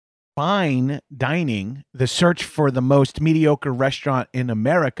Fine Dining, the search for the most mediocre restaurant in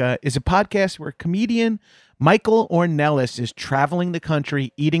America, is a podcast where comedian Michael Ornelas is traveling the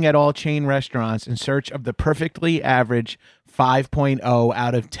country, eating at all chain restaurants in search of the perfectly average 5.0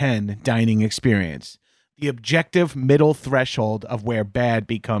 out of 10 dining experience, the objective middle threshold of where bad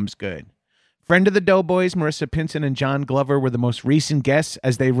becomes good. Friend of the Doughboys, Marissa Pinson and John Glover were the most recent guests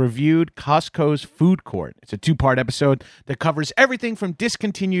as they reviewed Costco's food court. It's a 2-part episode that covers everything from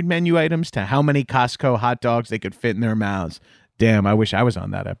discontinued menu items to how many Costco hot dogs they could fit in their mouths. Damn, I wish I was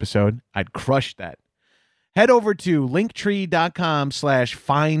on that episode. I'd crush that. Head over to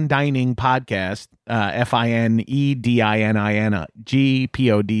linktree.com/fine dining podcast,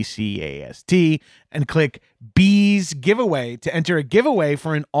 FINEDININGPODCAST, and click Bees Giveaway to enter a giveaway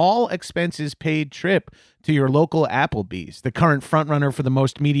for an all expenses paid trip to your local Applebee's, the current frontrunner for the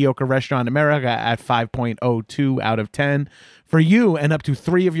most mediocre restaurant in America at 5.02 out of 10 for you and up to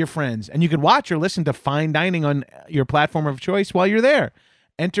 3 of your friends. And you can watch or listen to Fine Dining on your platform of choice while you're there.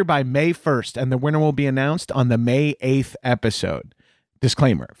 Enter by May 1st, and the winner will be announced on the May 8th episode.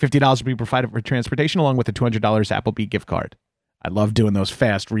 Disclaimer, $50 will be provided for transportation along with a $200 Applebee gift card. I love doing those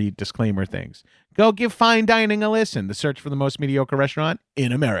fast read disclaimer things. Go give Fine Dining a listen. The search for the most mediocre restaurant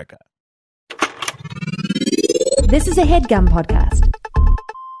in America. This is a HeadGum podcast.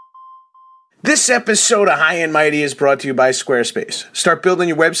 This episode of High and Mighty is brought to you by Squarespace. Start building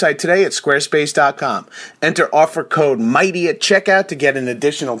your website today at squarespace.com. Enter offer code MIGHTY at checkout to get an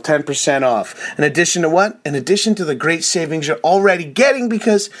additional 10% off. In addition to what? In addition to the great savings you're already getting,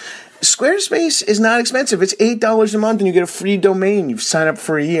 because Squarespace is not expensive. It's $8 a month and you get a free domain. You've signed up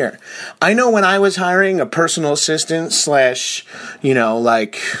for a year. I know when I was hiring a personal assistant /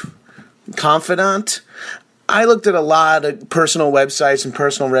 confidant, I looked at a lot of personal websites and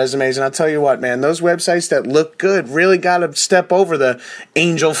personal resumes, and I'll tell you what, man, those websites that look good really got to step over the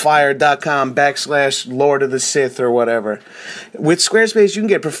angelfire.com / Lord of the Sith or whatever. With Squarespace, you can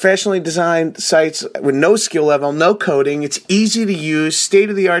get professionally designed sites with no skill level, no coding. It's easy to use,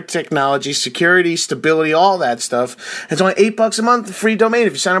 state-of-the-art technology, security, stability, all that stuff. It's only $8 a month, free domain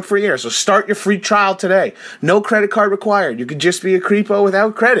if you sign up for a year. So start your free trial today. No credit card required. You could just be a creepo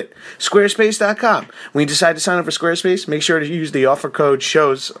without credit. Squarespace.com. When you decide to sign up for Squarespace, make sure to use the offer code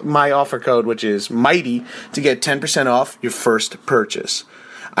my offer code, which is MIGHTY, to get 10% off your first purchase.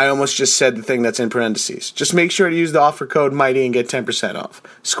 I almost just said the thing that's in parentheses. Just make sure to use the offer code MIGHTY and get 10% off.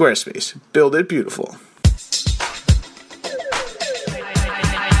 Squarespace. Build it beautiful.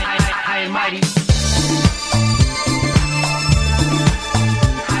 High and Mighty.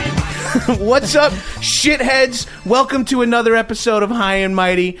 What's up, shitheads? Welcome to another episode of High and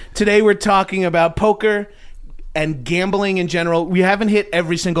Mighty. Today we're talking about poker and gambling in general. We haven't hit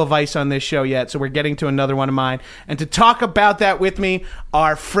every single vice on this show yet, so we're getting to another one of mine. And to talk about that with me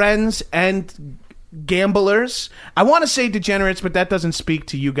are friends and gamblers. I want to say degenerates, but that doesn't speak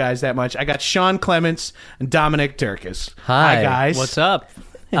to you guys that much. I got Sean Clements and Dominic Dierkes. Hi guys. What's up?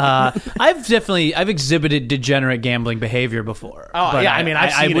 I've exhibited degenerate gambling behavior before. Oh, but yeah, I mean,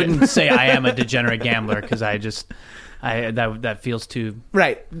 I wouldn't say I am a degenerate gambler because that feels too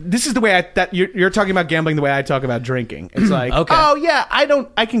right. This is the way you're talking about gambling the way I talk about drinking. It's like, okay. Oh yeah,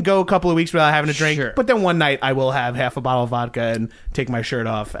 I can go a couple of weeks without having a drink, Sure. but then one night I will have half a bottle of vodka and take my shirt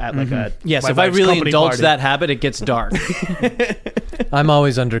off at like a yes. my If I wife's really company indulge party. that habit, it gets dark. I'm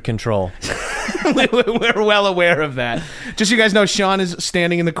always under control. We're well aware of that. Just so you guys know, Sean is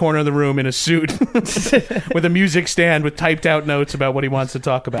standing in the corner of the room in a suit with a music stand with typed out notes about what he wants to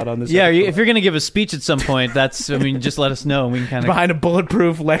talk about on this. Yeah, episode. if you're going to give a speech at some point, just let us know and we can kind of behind a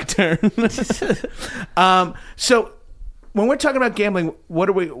bulletproof lectern. So when we're talking about gambling, what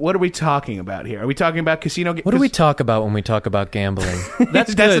are we talking about here? Are we talking about casino? What do we talk about when we talk about gambling?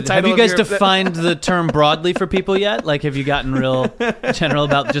 That's the good. title Have you of guys your- defined the term broadly for people yet? Like, have you gotten real general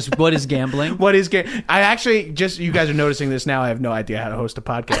about just what is gambling? What is I actually you guys are noticing this now. I have no idea how to host a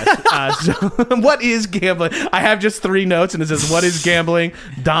podcast. So what is gambling? I have just 3 notes and it says, what is gambling?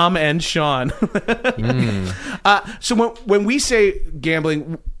 Dom and Sean. So when we say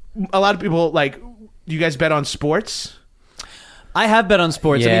gambling, a lot of people do you guys bet on sports? I have bet on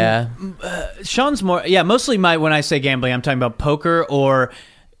sports. Yeah. I mean, Sean's more. Yeah, mostly when I say gambling, I'm talking about poker or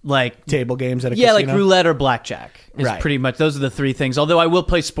like Table games at a yeah, casino? like roulette or blackjack. Is Right. pretty much those are the 3 things. Although I will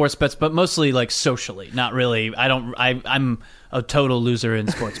play sports bets, but mostly like socially, not really. I'm a total loser in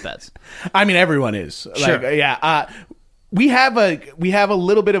sports bets. I mean, everyone is. Sure. Yeah. We have a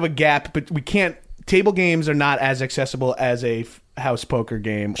little bit of a gap, but we can't. Table games are not as accessible as a house poker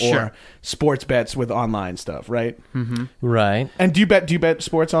game or Sure. sports bets with online stuff, right? Mm-hmm. Right. And do you bet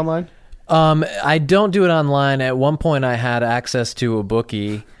sports online? I don't do it online. At one point, I had access to a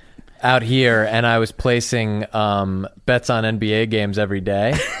bookie, out here, and I was placing bets on NBA games every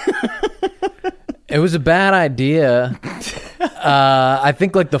day. It was a bad idea. I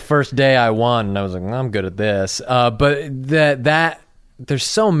think like the first day I won, and I was like, I'm good at this. But that there's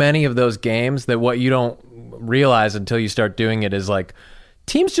so many of those games that what you don't realize until you start doing it is like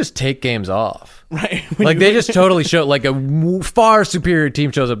teams just take games off. Right. Like they just totally show, like a far superior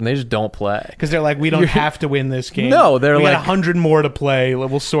team shows up and they just don't play. Because they're like, we don't have to win this game. No, they're we like, got 100 more to play.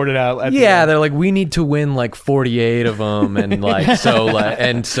 We'll sort it out. At yeah, the they're like, we need to win like 48 of them, and like so.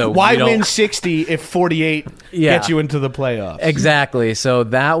 Why we don't- win 60 if 48 gets you into the playoffs? Exactly. So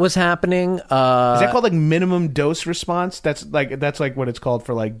that was happening. Is that called like minimum dose response? That's like what it's called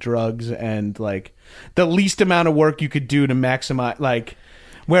for like drugs and like the least amount of work you could do to maximize like.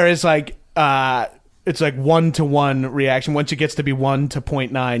 Whereas like it's like 1-to-1 reaction. Once it gets to be 1 to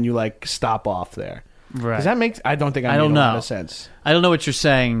 0.9, you like stop off there. Right. Does that make? I don't think I don't made a know. lot of sense. I don't know what you're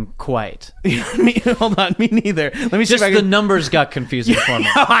saying quite. Hold on, me neither. Let me see Just if I the can. numbers got confusing for me.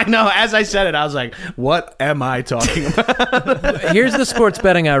 I know. As I said it, I was like, "What am I talking about?" Here's the sports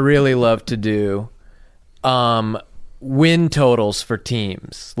betting I really love to do. Win totals for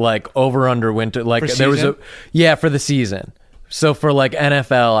teams, like over under winter. Like For there was season? for the season. So for like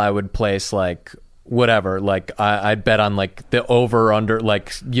NFL, I would place like whatever. Like I'd bet on like the over under.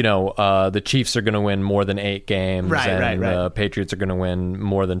 Like the Chiefs are going to win more than 8 games, and the Patriots are going to win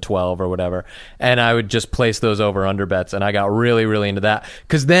more than 12 or whatever. And I would just place those over under bets, and I got really really into that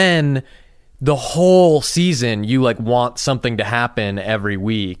because then. The whole season, you like want something to happen every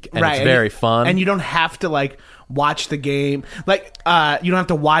week, and it's very fun. And you don't have to like watch the game. Like you don't have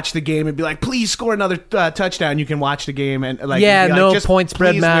to watch the game and be like, "Please score another touchdown." You can watch the game and like, yeah, be like, no just point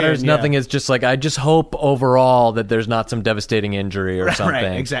spread please matters. win. Yeah. Nothing is just like I just hope overall that there's not some devastating injury or something.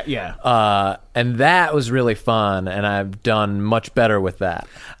 Right, exactly. Yeah. And that was really fun, and I've done much better with that.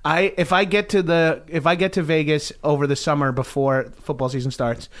 If I get to Vegas over the summer before football season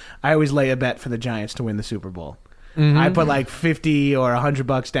starts, I always lay a bet for the Giants to win the Super Bowl. Mm-hmm. I put like $50 or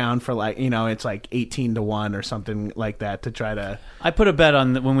 $100 down for like it's like 18-1 or something like that to try to. I put a bet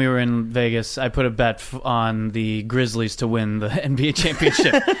on when we were in Vegas. I put a bet on the Grizzlies to win the NBA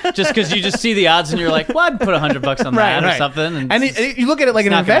championship, just because you just see the odds and you're like, "Well, I'd put $100 on that or something." And you look at it like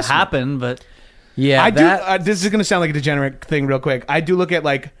an not gonna investment. happen, but Yeah, I do. This is going to sound like a degenerate thing, real quick. I do look at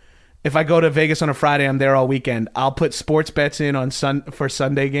like. If I go to Vegas on a Friday, I'm there all weekend. I'll put sports bets in on for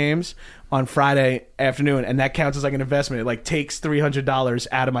Sunday games on Friday afternoon, and that counts as like an investment. It like takes $300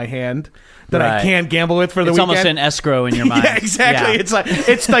 out of my hand that I can't gamble with for the it's weekend. almost an escrow in your mind. Yeah, exactly.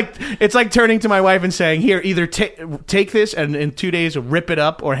 Yeah. It's like turning to my wife and saying, "Here, either take this and in 2 days rip it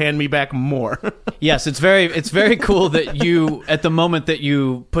up, or hand me back more." Yes, it's very cool that you at the moment that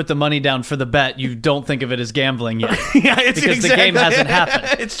you put the money down for the bet, you don't think of it as gambling yet. Yeah, it's because the game hasn't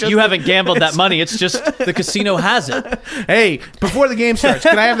happened. It's just you haven't gambled that money. It's just the casino has it. Hey, before the game starts,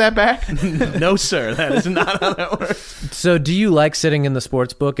 can I have that back? No, sir. That is not how that works. So do you like sitting in the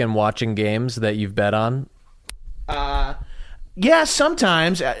sports book and watching games that you've bet on? Yeah,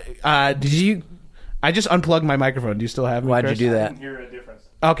 sometimes. Did you? I just unplugged my microphone. Do you still have me? Why'd Chris? you do that?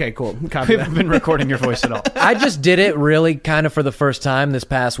 Okay, cool. Copy We that. haven't been recording your voice at all. I just did it really kind of for the first time this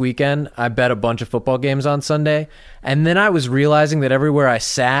past weekend. I bet a bunch of football games on Sunday. And then I was realizing that everywhere I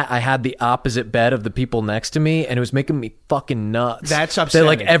sat, I had the opposite bet of the people next to me. And it was making me fucking nuts. That's That upsetting.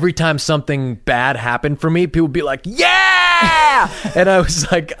 like every time something bad happened for me, people would be like, yeah! And I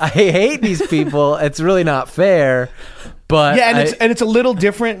was like, I hate these people. It's really not fair. But Yeah, and it's a little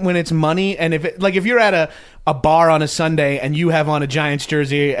different when it's money. And if you're at a bar on a Sunday and you have on a Giants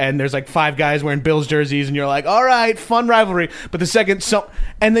jersey and there's like 5 guys wearing Bills jerseys and you're like, all right, fun rivalry. But the second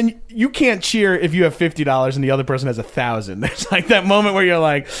and then you can't cheer if you have $50 and the other person has 1,000. There's like that moment where you're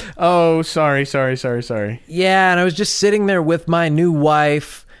like, oh, sorry. yeah, and I was just sitting there with my new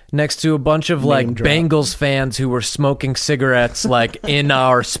wife next to a bunch of like Name drop. Bengals fans who were smoking cigarettes like in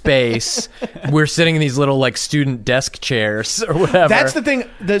our space. We're sitting in these little like student desk chairs or whatever. That's the thing.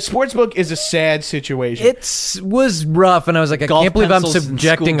 The sports book is a sad situation. It was rough, and I was like, I Golf can't believe I'm pencils and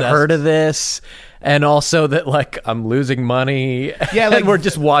subjecting school her to desks. this. And also that like I'm losing money. Yeah, like- and we're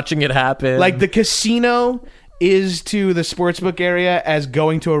just watching it happen. Like the casino is to the sportsbook area as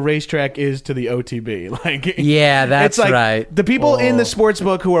going to a racetrack is to the OTB. Like, yeah, that's it's like right. The people in the Oh.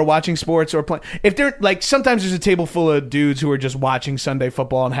 sportsbook who are watching sports or playing, if they're like, sometimes there's a table full of dudes who are just watching Sunday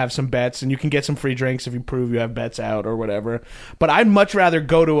football and have some bets, and you can get some free drinks if you prove you have bets out or whatever. But I'd much rather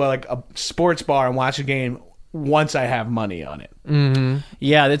go to a sports bar and watch a game once I have money on it.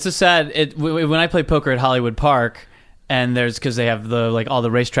 Yeah, it's a sad. When I play poker at Hollywood Park, and there's because they have the like all the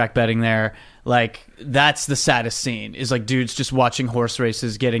racetrack betting there. like that's the saddest scene is like dudes just watching horse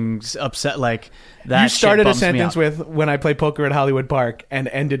races getting upset like that. You started a shit bums me sentence out. with when I play poker at Hollywood Park and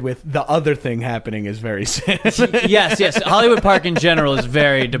ended with the other thing happening is very sad. yes Hollywood Park in general is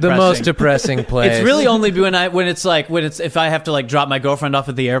very The depressing. most depressing place. It's really only when it's if I have to like drop my girlfriend off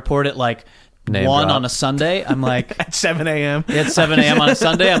at the airport at like Name 1 drop. on a Sunday, I'm like At 7 a.m. at 7 a.m. on a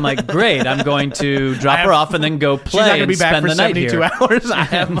Sunday, I'm like, great, I'm going to drop her off and then go She's not play going to and be back spend for the night 72 here. hours. I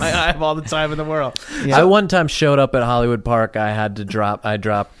have all the time in the world. I one time showed up at Hollywood Park. I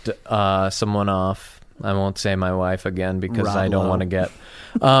dropped someone off. I won't say my wife again because I don't want to get.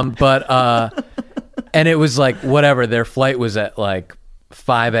 And it was like whatever. Their flight was at like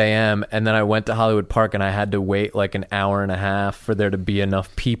 5 a.m. and then I went to Hollywood Park and I had to wait like an hour and a half for there to be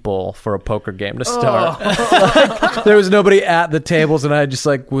enough people for a poker game to start. Like, there was nobody at the tables and I just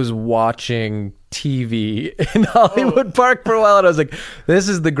like was watching TV in Hollywood Park for a while and I was like, this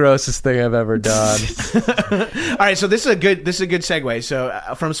is the grossest thing I've ever done. All right, so this is a good segue.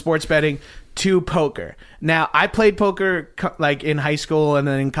 So from sports betting to poker. Now, I played poker like in high school and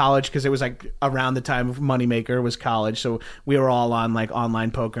then in college because it was like around the time of Moneymaker was college. So we were all on like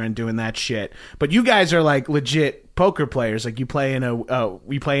online poker and doing that shit. But you guys are like legit poker players. Like you play in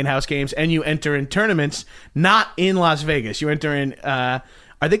we play in house games and you enter in tournaments, not in Las Vegas. You enter in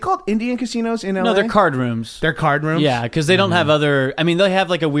are they called Indian casinos in LA? No, they're card rooms. They're card rooms? Yeah, because they don't have other. I mean, they have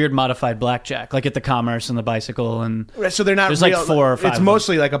like a weird modified blackjack, like at the Commerce and the Bicycle, and So they're not there's real, like 4 or 5. It's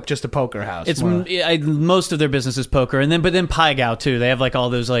mostly like just a poker house. It's more. most of their business is poker, and then Pai Gow too. They have like all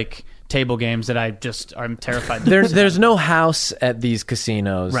those like table games that I'm terrified. There's no house at these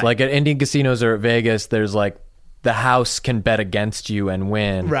casinos. Right. Like at Indian casinos or at Vegas, there's like the house can bet against you and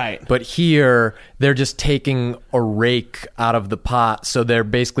win. Right. But here, they're just taking a rake out of the pot. So they're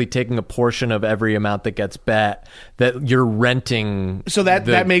basically taking a portion of every amount that gets bet that you're renting. So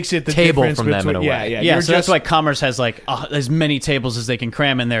that makes it the table difference from them in a between- way. Yeah. Yeah, You're so that's just- why Commerce has like as many tables as they can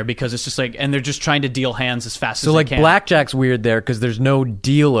cram in there because it's just like, and they're just trying to deal hands as fast So as like they can. blackjack's weird there because there's no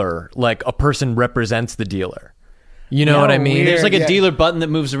dealer. Like a person represents the dealer. You know No, what I mean? weird. There's like a Yeah. dealer button that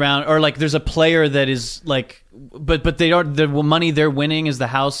moves around, or like there's a player that is like, but they aren't. The money they're winning is the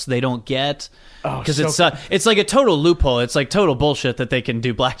house they don't get because it's like a total loophole. It's like total bullshit that they can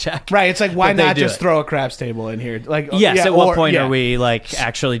do blackjack. Right, it's like why But they not do just it. throw a craps table in here? Like Yes. yeah, At what or- point yeah. are we like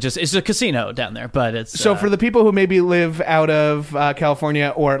actually just? It's a casino down there, but it's So for the people who maybe live out of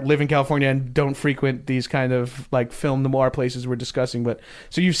California or live in California and don't frequent these kind of like film noir places we're discussing, but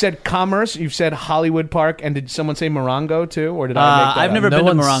so you've said Commerce, you've said Hollywood Park, and did someone say Morongo too, or did I make that I've up? never No been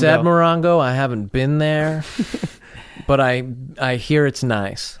to one Morongo. said Morongo. I haven't been there. But I hear it's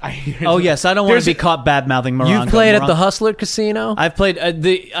nice. Oh yes, I don't want There's to be caught bad mouthing Morongo. You've played at the Morongo- Hustler Casino? I've played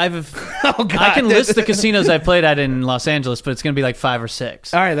Oh, God. I can list the casinos I've played at in Los Angeles, but it's going to be like 5 or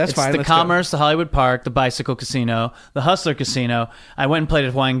 6. All right, that's it's fine. The Let's go. Commerce, the Hollywood Park, the Bicycle Casino, the Hustler Casino. I went and played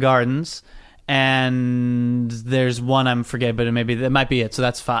at Hawaiian Gardens, and there's one I'm forgetting, but that might be it. So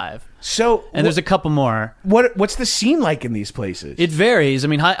that's 5. So And there's a couple more. what's the scene like in these places? It varies. I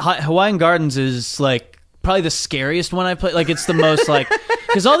mean, Hawaiian Gardens is like probably the scariest one I played. Like it's the most like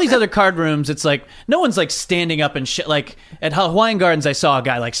because all these other card rooms, it's like no one's like standing up and shit. Like at Hawaiian Gardens, I saw a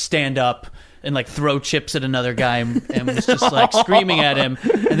guy like stand up and like throw chips at another guy and was just like screaming at him,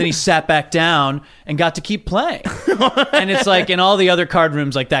 and then he sat back down and got to keep playing. And it's like in all the other card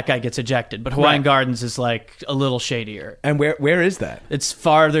rooms, like that guy gets ejected, but Hawaiian Right. Gardens is like a little shadier. And where is that? It's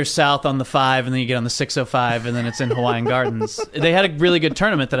farther south on the 5, and then you get on the 605, and then it's in Hawaiian Gardens. They had a really good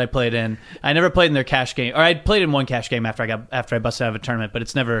tournament that I played in. I never played in their cash game, or I played in one cash game after I busted out of a tournament, but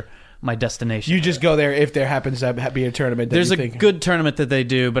it's never my destination. You just go there if there happens to be a tournament. That There's you a think. good tournament that they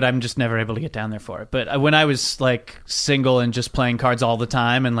do, but I'm just never able to get down there for it. But when I was like single and just playing cards all the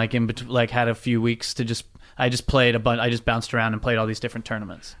time, and like had a few weeks to I just played a bunch. I just bounced around and played all these different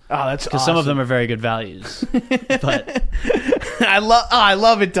tournaments. Oh, that's Because awesome. some of them are very good values. But I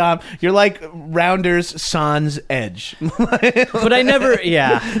love it, Tom. You're like Rounders Sans Edge. but I never.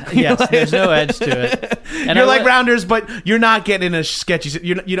 Yeah. Yes. There's no edge to it. And You're I like went- Rounders, but you're not getting in a sketchy.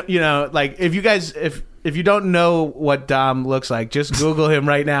 You know, like if you guys if you don't know what Dom looks like, just Google him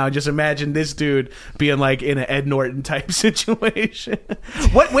right now and just imagine this dude being like in an Ed Norton type situation.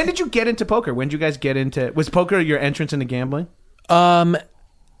 When did you get into poker? When did you guys get into? Was poker your entrance into gambling?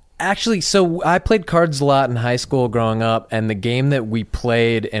 Actually, so I played cards a lot in high school growing up, and the game that we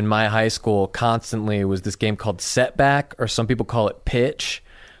played in my high school constantly was this game called Setback, or some people call it Pitch.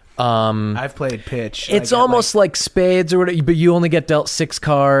 I've played Pitch. It's almost like spades or whatever, but you only get dealt 6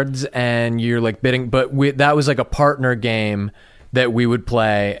 cards, and you're like bidding. But that was like a partner game, that we would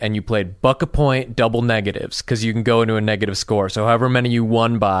play, and you played buck a point, double negatives, because you can go into a negative score. So however many you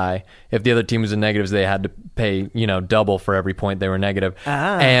won by, if the other team was in negatives, they had to pay, double for every point they were negative.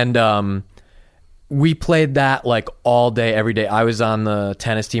 And we played that like all day, every day. I was on the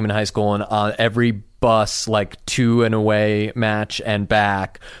tennis team in high school, and on every bus, like to an away match and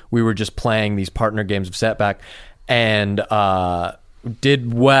back, we were just playing these partner games of setback, and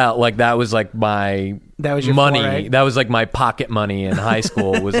did well. Like that was like my your money. foray? That was like my pocket money in high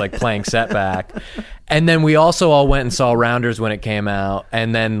school, was like playing setback. And then we also all went and saw Rounders when it came out,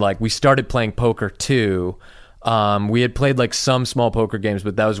 and then like we started playing poker too. We had played like some small poker games,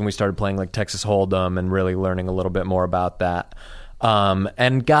 but that was when we started playing like Texas Hold'em and really learning a little bit more about that.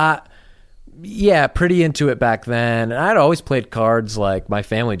 And got pretty into it back then. And I'd always played cards. Like my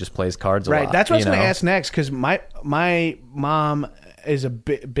family just plays cards a lot. Right. That's what I was going to ask next, because my mom is a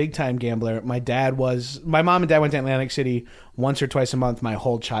big time gambler. My mom and dad went to Atlantic City once or twice a month my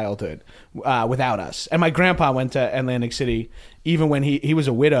whole childhood without us. And my grandpa went to Atlantic City even when he was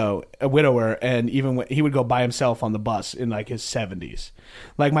a widower, and even when he would go by himself on the bus in like his 70s.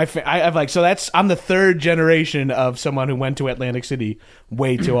 Like I'm the third generation of someone who went to Atlantic City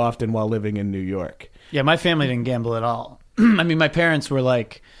way too often while living in New York. Yeah, my family didn't gamble at all. I mean, my parents were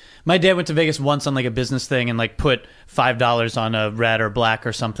like, my dad went to Vegas once on like a business thing and like put $5 on a red or black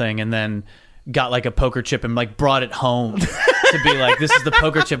or something, and then got like a poker chip and like brought it home to be like, this is the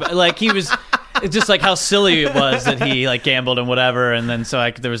poker chip. Like it's just like how silly it was that he like gambled and whatever. And then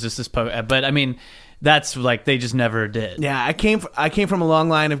so there was just this poker, but I mean, that's like they just never did. Yeah, I came from a long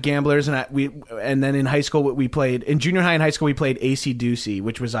line of gamblers, and then in high school in junior high and high school we played AC Deucey,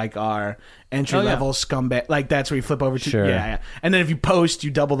 which was like our entry level scumbag. Like that's where you flip over to Sure. yeah. And then if you post,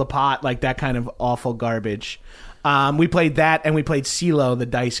 you double the pot, like that kind of awful garbage. We played that, and we played CeeLo, the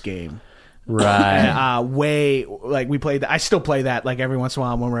dice game. Right. We played that. I still play that like every once in a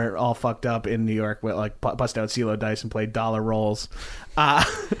while when we're all fucked up in New York. We like bust out CeeLo dice and play dollar rolls.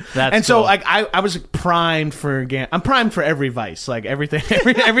 So like I was primed for I'm primed for every vice. Like everything.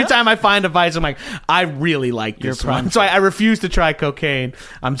 Every time I find a vice, I'm like, I really like this one. So I refuse to try cocaine.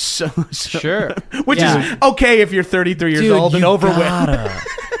 I'm so sure, which is okay if you're 33 years old and overweight.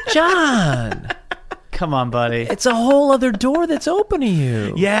 John. Come on, buddy. It's a whole other door that's open to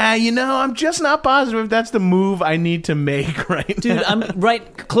you. Yeah, I'm just not positive if that's the move I need to make right now. Dude, I'm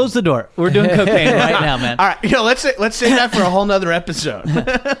right. Close the door. We're doing cocaine right now, man. All right, let's say that for a whole nother episode.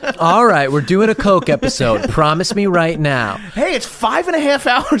 All right, we're doing a coke episode. Promise me right now. Hey, it's 5.5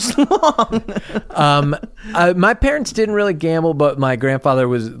 hours long. My parents didn't really gamble, but my grandfather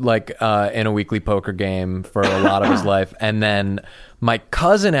was like in a weekly poker game for a lot of his life, and then my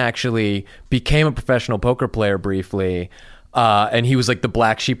cousin actually became a professional poker player briefly, and he was like the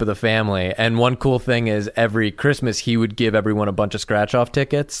black sheep of the family. And one cool thing is every Christmas he would give everyone a bunch of scratch-off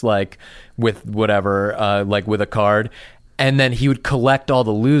tickets, like with whatever, like with a card. And then he would collect all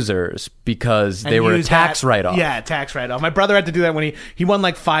the losers because they were a tax write-off. Yeah, tax write-off. My brother had to do that when he won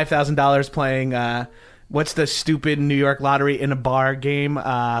like $5,000 playing... what's the stupid New York lottery in a bar game?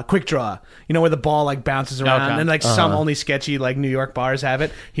 Quick Draw. Where the ball like bounces around, and like some only sketchy like New York bars have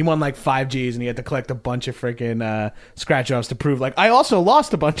it. He won like 5 G's, and he had to collect a bunch of freaking scratch offs to prove like I also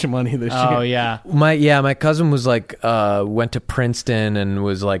lost a bunch of money this year. Oh yeah. My cousin was like went to Princeton and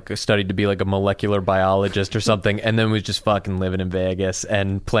was like studied to be like a molecular biologist or something, and then was just fucking living in Vegas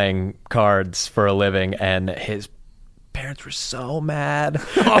and playing cards for a living, and his parents were so mad.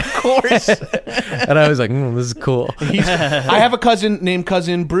 Of course. And I was like, this is cool. I have a cousin named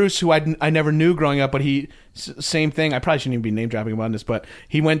Cousin Bruce who I never knew growing up, but same thing. I probably shouldn't even be name dropping him on this, but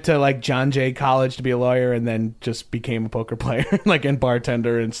he went to like John Jay College to be a lawyer and then just became a poker player, like and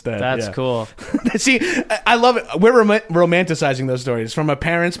bartender instead. That's cool. See, I love it. We're romanticizing those stories from a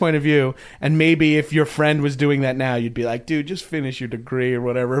parent's point of view, and maybe if your friend was doing that now, you'd be like, dude, just finish your degree or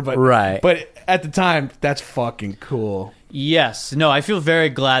whatever. But right. But at the time, that's fucking cool. Yes. No, I feel very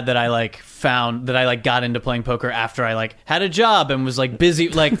glad that I got into playing poker after I like had a job and was like busy,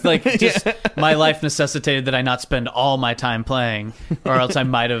 like just my life necessitated that I not spend all my time playing, or else I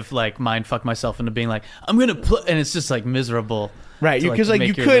might have like mind fucked myself into being like, I'm going to play, and it's just like miserable. Right. Because like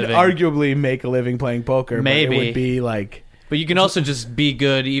you could arguably make a living playing poker. Maybe. But it would be like... But you can also just be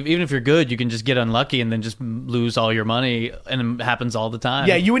good. Even if you're good, you can just get unlucky and then just lose all your money, and it happens all the time.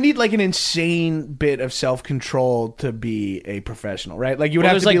 Yeah, you would need like an insane bit of self-control to be a professional, right? Like you would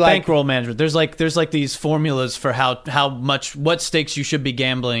have to like be like bankroll management. There's like these formulas for what stakes you should be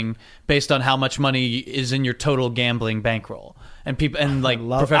gambling based on how much money is in your total gambling bankroll. And people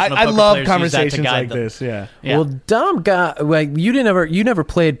professional I poker love players conversations use that to guide like them. this. Yeah. Well, Dom got like you never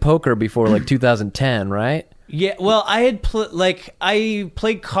played poker before like 2010, right? Yeah, well, I had I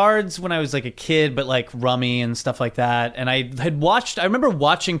played cards when I was like a kid, but like rummy and stuff like that. And I remember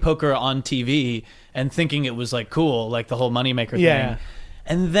watching poker on TV and thinking it was like cool, like the whole moneymaker thing.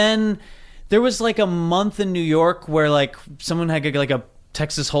 And then there was like a month in New York where like someone had like a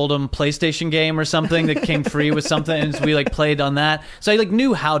Texas Hold'em PlayStation game or something that came free with something, and so we like played on that. So I like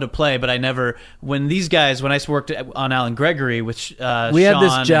knew how to play, but I never. When I worked on Alan Gregory with we had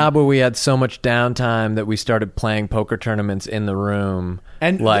this job where we had so much downtime that we started playing poker tournaments in the room,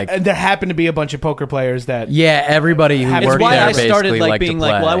 and there happened to be a bunch of poker players that everybody who worked there I started basically like being to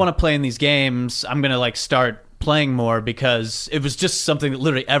play. like, well, I want to play in these games. I'm gonna like start playing more because it was just something that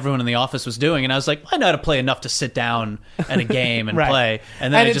literally everyone in the office was doing, and I was like, I know how to play enough to sit down at a game and play.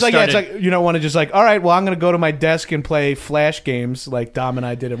 And then it's like you don't want to just like, all right, well, I'm going to go to my desk and play flash games like Dom and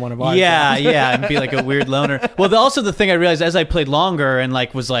I did in one of our jobs. and be like a weird loner. Well, also the thing I realized as I played longer and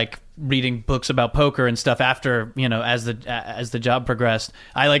like was like reading books about poker and stuff after, as the job progressed,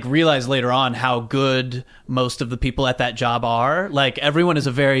 I like realized later on how good most of the people at that job are. Like everyone is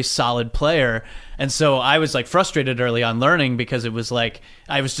a very solid player. And so I was like frustrated early on learning because it was like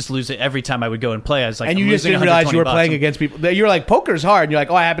I was just losing every time I would go and play. I was like, and you just didn't realize you were playing against people. You were like, poker's hard. And you're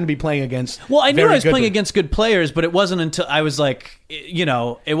like, oh, I happen to be playing against. Well, I knew I was playing against good players, but it wasn't until I was like,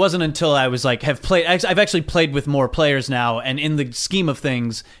 it wasn't until I was like have played. I've actually played with more players now, and in the scheme of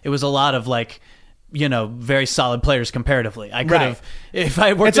things, it was a lot of like, very solid players comparatively. I could have, if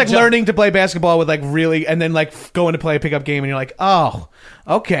I worked. It's like learning to play basketball with like really, and then like going to play a pickup game, and you're like, oh,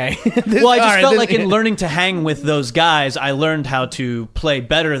 okay. Well, I just felt like in learning to hang with those guys, I learned how to play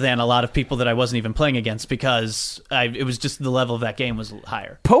better than a lot of people that I wasn't even playing against because it was just the level of that game was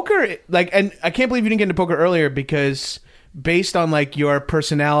higher. Poker, and I can't believe you didn't get into poker earlier because based on like your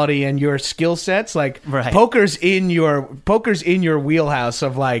personality and your skill sets, like poker's in your wheelhouse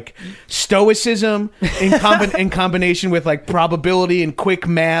of like stoicism in combination with like probability and quick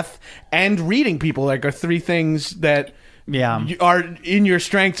math and reading people, like are three things that are in your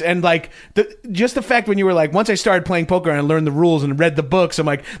strengths. And like just the fact when you were like, once I started playing poker and I learned the rules and read the books, I'm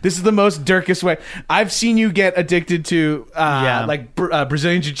like, this is the most Dierkes way. I've seen you get addicted to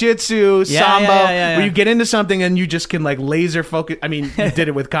Brazilian jiu-jitsu, sambo, where you get into something and you just can like laser focus. I mean, you did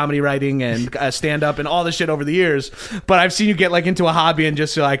it with comedy writing and stand-up and all this shit over the years, but I've seen you get like into a hobby and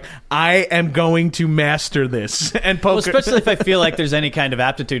just like, I am going to master this. And poker, well, especially if I feel like there's any kind of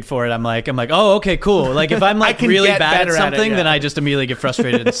aptitude for it, I'm like, oh, okay, cool. Like if I'm like really bad at something, then I just immediately get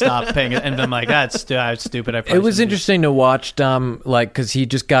frustrated and stop paying it, and I'm like, that's stupid. It was interesting to watch Dom, like, because he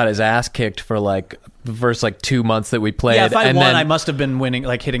just got his ass kicked for like the first like 2 months that we played. Yeah, if I won, I must have been winning,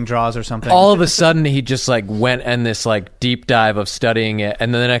 like hitting draws or something. All of a sudden, he just like went in this like deep dive of studying it,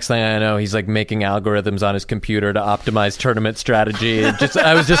 and then the next thing I know, he's like making algorithms on his computer to optimize tournament strategy.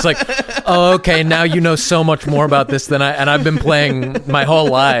 I was just like, oh, okay, now you know so much more about this than I've been playing my whole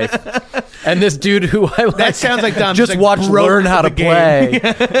life. And this dude who I like, that sounds like Dom just watched learn how to play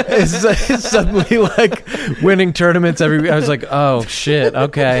is suddenly like winning tournaments every. I was like, oh shit,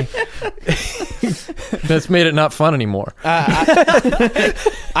 okay. That's made it not fun anymore.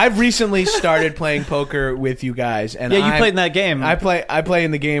 I've recently started playing poker with you guys, and you played in that game. I play in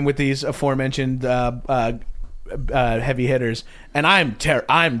the game with these aforementioned heavy hitters, and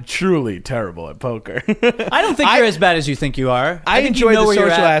I'm truly terrible at poker. I don't think you're as bad as you think you are. I enjoy the social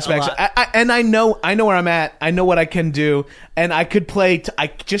aspects, and I know where I'm at. I know what I can do, and I could play. I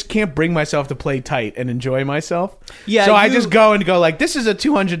just can't bring myself to play tight and enjoy myself. Yeah, so I just go like, this is a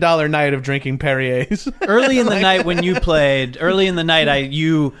 $200 night of drinking Perriers. Early in the night when you played,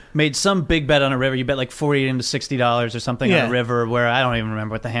 you made some big bet on a river. You bet like $40 into $60 or something on a river where I don't even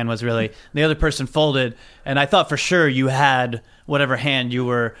remember what the hand was really. The other person folded, and I thought for sure you had whatever hand you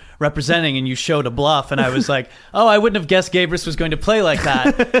were representing, and you showed a bluff, and I was like, oh, I wouldn't have guessed Gabrus was going to play like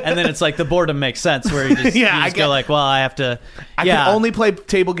that. And then it's like the boredom makes sense where you just go like, well, I have to. I could only play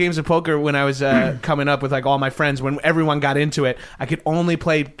table games of poker when I was coming up with like all my friends. When everyone got into it, I could only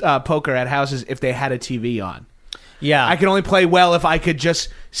play poker at houses if they had a TV on. Yeah, I could only play well if I could just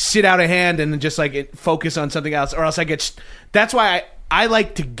sit out a hand and just like focus on something else, or else I get. That's why I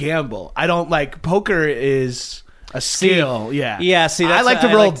like to gamble. I don't like poker is a skill. See, that's I like to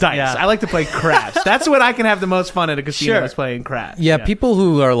roll dice. Yeah. I like to play craps. That's when I can have the most fun at a casino is playing craps. Yeah, people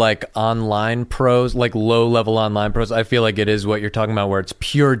who are like online pros, like low-level online pros, I feel like it is what you're talking about, where it's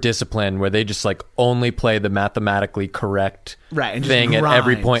pure discipline, where they just like only play the mathematically correct and thing at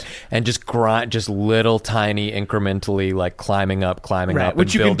every point, and just grind, just little tiny incrementally, like climbing up,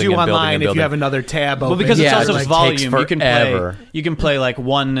 which you can do online if you have another tab open. Well, because it's also volume. You can play like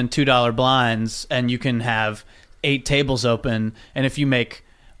 $1 and $2 blinds, and you can have 8 tables open, and if you make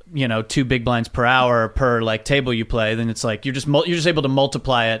 2 big blinds per hour per like table you play, then it's like you're just able to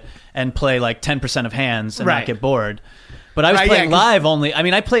multiply it and play like 10% of hands and not get bored. But I was playing live only. I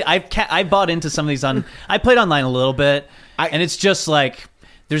mean, I bought into some of these I played online a little bit, and it's just like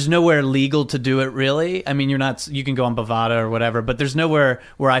there's nowhere legal to do it really. I mean, you can go on Bovada or whatever, but there's nowhere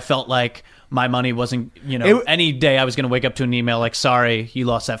where I felt like my money wasn't, any day I was going to wake up to an email like, sorry, you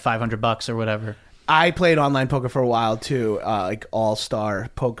lost that $500 or whatever. I played online poker for a while too, like All Star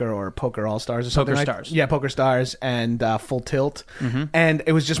Poker or Poker All Stars or something. Poker Stars. Yeah, Poker Stars and Full Tilt. And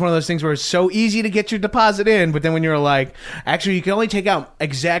it was just one of those things where it's so easy to get your deposit in, but then when you're like, actually, you can only take out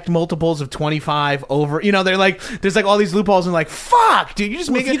exact multiples of 25 over. They're like, there's like all these loopholes, and like, fuck, dude, you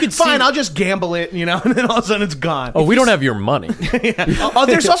just make it. Fine, I'll just gamble it, and then all of a sudden it's gone. Oh, we don't have your money. Oh,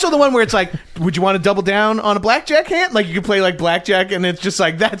 there's also the one where it's like, would you want to double down on a blackjack hand? Like you can play like blackjack, and it's just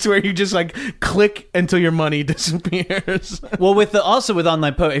like that's where you just like click until your money disappears. Well, with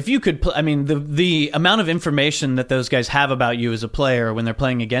online poker, if you could, the amount of information that those guys have about you as a player when they're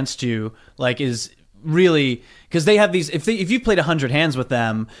playing against you, like, is really, because they have these. If you've played 100 hands with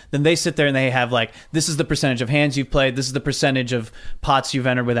them, then they sit there and they have like, this is the percentage of hands you've played, this is the percentage of pots you've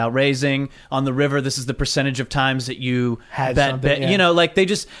entered without raising on the river, this is the percentage of times that you had bet. Like they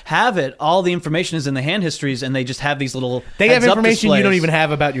just have it. All the information is in the hand histories, and they just have these little. They have information displays. You don't even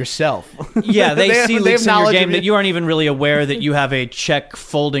have about yourself. Yeah, they see leaks in your game that you aren't even really aware that you have a check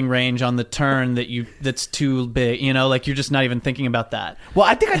folding range on the turn that's too big. Like you're just not even thinking about that. Well,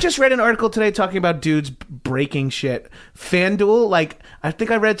 I think I just read an article today talking about dudes breaking shit. FanDuel, like, I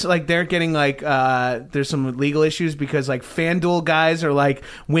think I read like they're getting like there's some legal issues because like FanDuel guys are like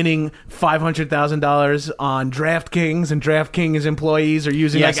winning $500,000 on DraftKings, and DraftKings employees are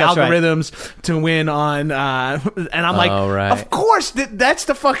using algorithms to win on and I'm like, of course that's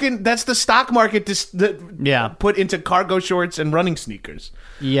the stock market put into cargo shorts and running sneakers.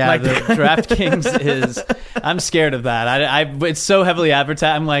 Yeah, like, the DraftKings is. I'm scared of that. It's so heavily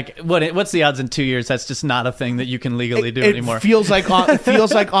advertised. I'm like, what's the odds in 2 years that's just not a thing that you can legally do anymore? It feels like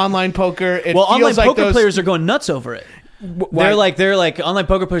online poker. Online poker players are going nuts over it. They're like online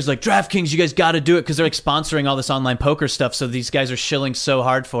poker players are like, DraftKings, you guys got to do it, because they're like sponsoring all this online poker stuff. So these guys are shilling so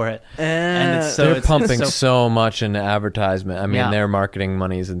hard for it, and they're pumping so much into advertisement. I mean, their marketing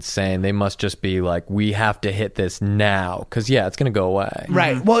money is insane. They must just be like, we have to hit this now, because it's going to go away.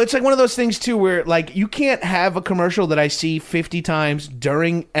 Right. Well, it's like one of those things too, where like you can't have a commercial that I see 50 times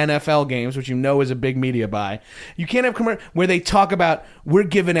during NFL games, which is a big media buy. You can't have commercial where they talk about, we're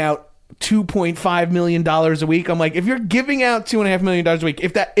giving out $2.5 million a week. I'm like, if you're giving out $2.5 million a week,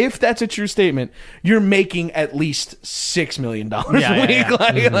 if that's a true statement, you're making at least $6 million a week.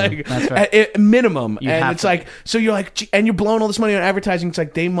 Like that's right. At minimum. And it's like, so you're like, and you're blowing all this money on advertising. It's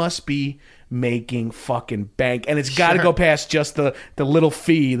like, they must be making fucking bank, and it's got to go past just the little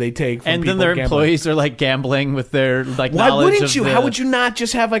fee they take from and people then their gambling. Employees are like gambling with their like why knowledge wouldn't you? of How would you not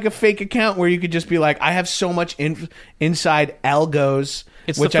just have like a fake account where you could just be like, I have so much inside algos.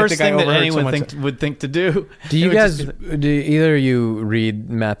 It's which the first thing that anyone would think to do. Do either of you read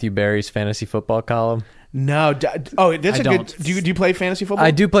Matthew Berry's fantasy football column? No. That's a good. Do you play fantasy football?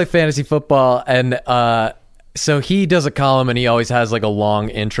 I do play fantasy football, and so he does a column, and he always has like a long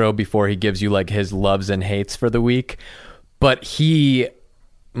intro before he gives you like his loves and hates for the week. But he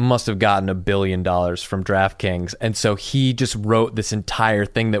must have gotten $1 billion from DraftKings, and so he just wrote this entire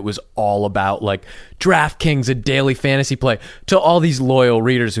thing that was all about like DraftKings, a daily fantasy play, to all these loyal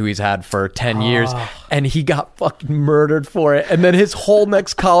readers who he's had for 10 years, and he got fucking murdered for it. And then his whole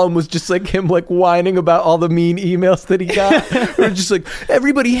next column was just like him like whining about all the mean emails that he got. We're just like,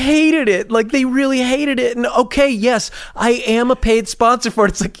 everybody hated it, like they really hated it, and okay, yes, I am a paid sponsor for it.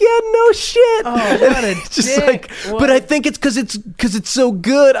 It's like, yeah, no shit. Oh, what a just dick. like, but I think it's because it's so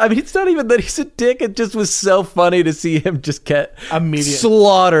good. I mean, it's not even that he's a dick. It just was so funny to see him just get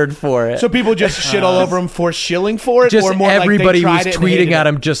slaughtered for it. So people just shit all over him for shilling for it, just or more everybody like was tweeting at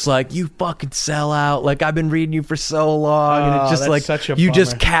him just like, you fucking sell out, like I've been reading you for so long. And it's just like, such a you bummer.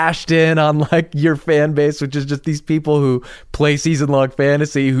 just cashed in on like your fan base, which is just these people who play season-long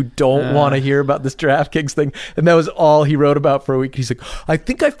fantasy who don't want to hear about this DraftKings thing. And that was all he wrote about for a week. He's like, I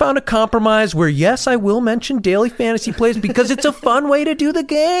think I found a compromise where, yes, I will mention daily fantasy plays because it's a fun way to do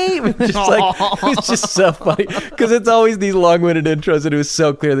the game. It's just like, it's just so funny because it's always these long-winded intros, and it was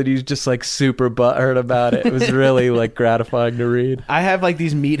so clear that he was just like super butthurt about it. It was really like gratifying to read. I have like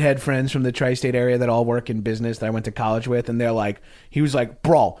these meathead friends from the tri-state area that all work in business that I went to college with, and they're like, he was like,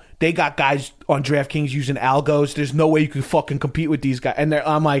 bro, they got guys on DraftKings using algos. There's no way you can fucking compete with these guys. And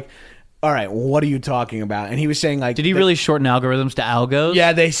I'm like, all right, what are you talking about? And he was saying like, did he really shorten algorithms to algos?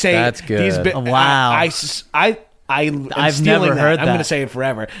 Yeah, they say that's good. Wow. I've never heard that. I'm going to say it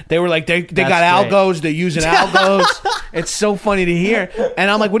forever. They were like, they got great. algos. They're using algos. It's so funny to hear. And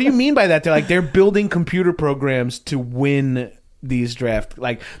I'm like, what do you mean by that? They're like, they're building computer programs to win these drafts.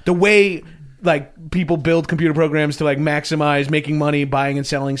 Like the way like people build computer programs to like maximize making money, buying and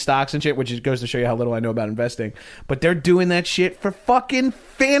selling stocks and shit, which goes to show you how little I know about investing. But they're doing that shit for fucking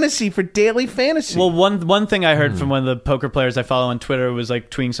fantasy, for daily fantasy. Well, one thing I heard from one of the poker players I follow on Twitter was like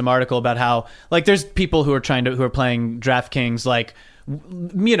tweeting some article about how like there's people who are playing DraftKings like,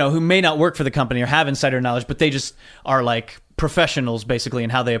 you know, who may not work for the company or have insider knowledge, but they just are like professionals basically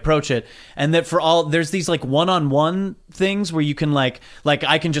in how they approach it. And that there's these like one-on-one things where you can like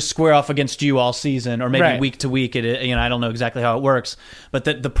I can just square off against you all season or maybe week to week. I don't know exactly how it works, but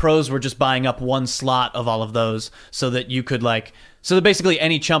that the pros were just buying up one slot of all of those so that you could like. So that basically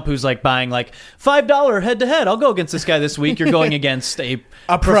any chump who's like buying like $5 head to head, I'll go against this guy this week. You're going against a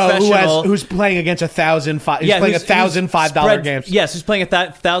pro who's playing against playing $1,005 games. Yes, who's playing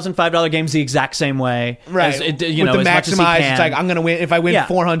 $1,005 games the exact same way. Right. With the maximize, it's like I'm going to win if I win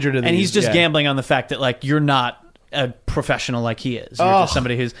 400 of these. And he's just gambling on the fact that like you're not a professional like he is. You're just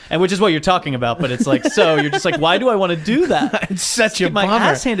somebody who's, and which is what you're talking about. But it's like, so you're just like, why do I want to do that? It's such a bummer. My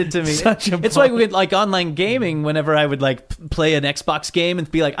ass handed to me. It's like with like online gaming. Whenever I would like play an Xbox game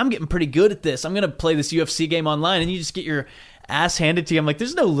and be like, I'm getting pretty good at this. I'm gonna play this UFC game online, and you just get your ass handed to you. I'm like,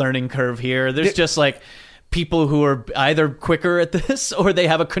 there's no learning curve here. There's just like people who are either quicker at this or they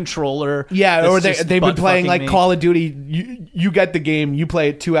have a controller. Yeah, or they've been playing like Call of Duty. You get the game. You play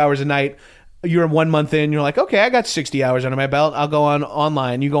it 2 hours a night. You're 1 month in, you're like, okay, I got 60 hours under my belt. I'll go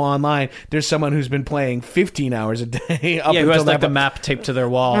online. You go online. There's someone who's been playing 15 hours a day. Who has like the map taped to their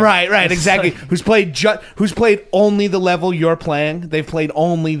wall. Right, exactly. Who's played only the level you're playing. They've played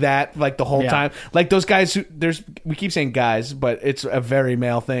only that like the whole time. Like those guys we keep saying guys, but it's a very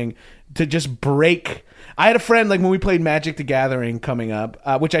male thing to just break. I had a friend like when we played Magic the Gathering coming up,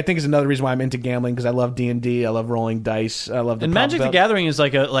 which I think is another reason why I'm into gambling because I love D&D, I love rolling dice, I love the and Magic the Gathering is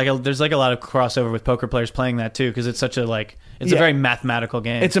like there's like a lot of crossover with poker players playing that too because it's such a like it's a very mathematical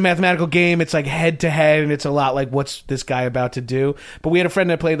game. It's a mathematical game. It's like head to head, and it's a lot like what's this guy about to do. But we had a friend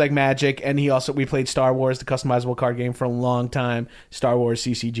that played like Magic, and we played Star Wars, the customizable card game, for a long time. Star Wars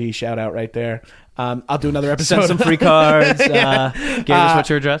CCG, shout out right there. I'll do another episode. Send some free cards. Give us what's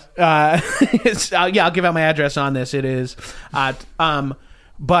your address? I'll give out my address on this. It is, but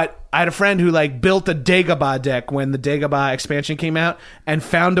I had a friend who like built a Dagobah deck when the Dagobah expansion came out, and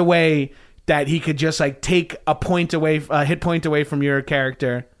found a way that he could just like take a hit point away from your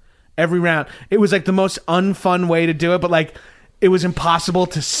character every round. It was like the most unfun way to do it, but like it was impossible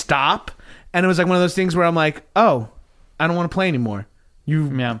to stop, and it was like one of those things where I'm like, oh, I don't want to play anymore.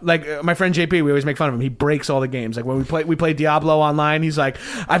 Like my friend JP, we always make fun of him. He breaks all the games. Like when we play Diablo online, he's like,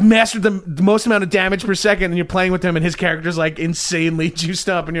 I've mastered the most amount of damage per second, and you're playing with him, and his character's like insanely juiced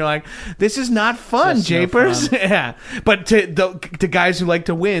up, and you're like, this is not fun, Japers. No fun. Yeah, but to guys who like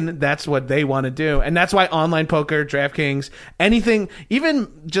to win, that's what they want to do, and that's why online poker, DraftKings, anything, even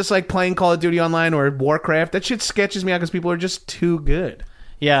just like playing Call of Duty online or Warcraft, that shit sketches me out because people are just too good.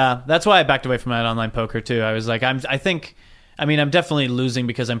 Yeah, that's why I backed away from that online poker too. I was like, I'm definitely losing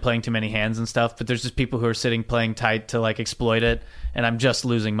because I'm playing too many hands and stuff, but there's just people who are playing tight to like exploit it, and I'm just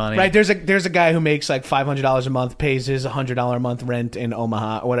losing money. Right, there's a guy who makes like $500 a month, pays his $100 a month rent in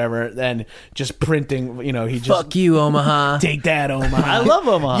Omaha or whatever, and just printing, he just... Fuck you, Omaha. Take that, Omaha. I love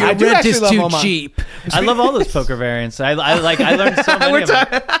Omaha. Your rent is too cheap. I love all those poker variants. I learned so many of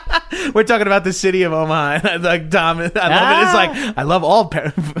them. We're talking about the city of Omaha. Like Dom, I love it. It's like, I love all...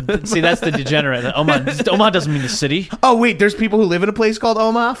 See, that's the degenerate. Omaha doesn't mean the city. Oh, wait, there's people who live in a place called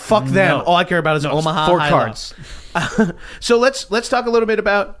Omaha? Fuck them. No. All I care about is Omaha. 4 cards. So let's talk a little bit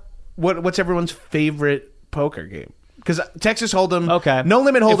about what's everyone's favorite poker game. Because Texas Hold'em, okay, No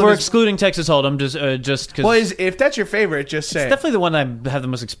Limit Hold'em. If we're excluding Texas Hold'em, just because. Well, if that's your favorite, just say. It's definitely the one I have the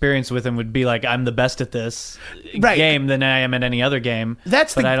most experience with, and would be like I'm the best at this game than I am at any other game.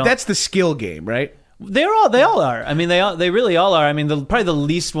 That's the skill game, right? They all are. I mean, they really all are. I mean, probably the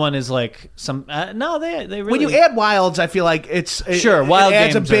least one is like some. No, they really. When you add wilds, I feel like sure. Wild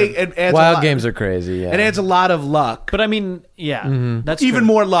games are crazy. Yeah, it adds a lot of luck. But I mean, yeah, that's even true.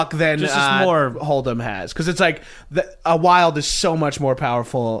 more luck than just more Hold'em has, because it's like a wild is so much more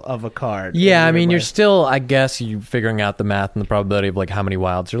powerful of a card. Yeah, I mean, you're still, I guess, you figuring out the math and the probability of like how many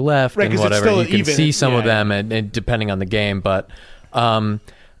wilds are left and whatever. You can see some of them, and depending on the game, but.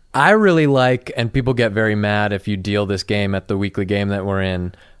 I really like, and people get very mad if you deal this game at the weekly game that we're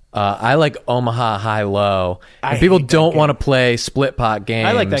in, I like Omaha High Low. And people don't want to play split pot games.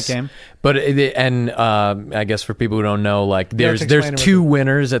 I like that game. But I guess for people who don't know, like there's two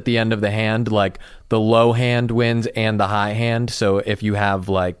winners at the end of the hand. Like the low hand wins and the high hand. So if you have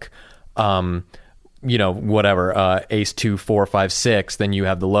like, whatever, ace 2 4 5 6, then you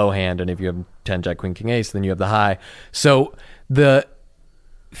have the low hand, and if you have 10 jack queen king ace, then you have the high. So the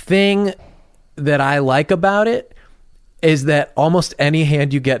thing that I like about it is that almost any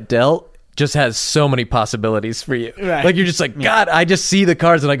hand you get dealt just has so many possibilities for you. Right. Like you're just like, God, I just see the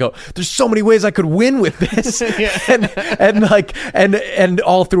cards and I go, there's so many ways I could win with this. and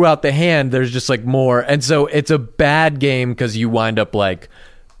all throughout the hand, there's just like more. And so it's a bad game because you wind up like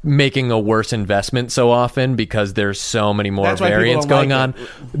making a worse investment so often because there's so many more variants going on.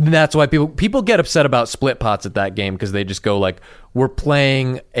 That's why people get upset about split pots at that game because they just go like, we're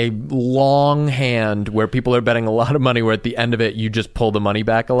playing a long hand where people are betting a lot of money where at the end of it you just pull the money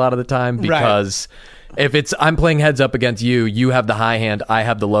back a lot of the time because if it's I'm playing heads up against you have the high hand, I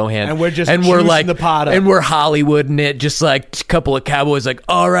have the low hand, and we're like the pot up. And we're Hollywooding it just like a couple of cowboys like,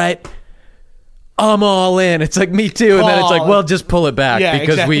 all right, I'm all in. It's like, me too. And then it's like, well, just pull it back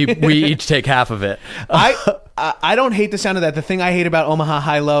because exactly. we each take half of it. I don't hate the sound of that. The thing I hate about Omaha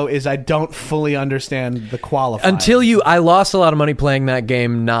High Low is I don't fully understand the qualifier. I lost a lot of money playing that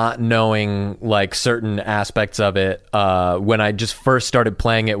game not knowing like certain aspects of it. When I just first started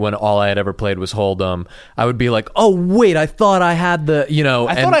playing it, when all I had ever played was Hold'em, I would be like, oh wait, I thought I had the,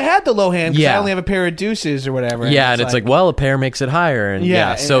 I thought I had the low hand because I only have a pair of deuces or whatever. And it's like, well, a pair makes it higher.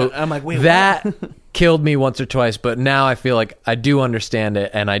 And so I'm like, wait, that what? Killed me once or twice, but now I feel like I do understand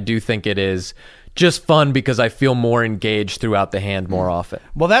it, and I do think it is just fun because I feel more engaged throughout the hand more often.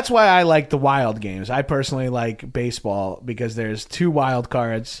 Well, that's why I like the wild games. I personally like baseball because there's 2 wild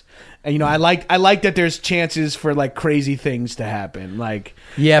cards, and I like that there's chances for like crazy things to happen. Like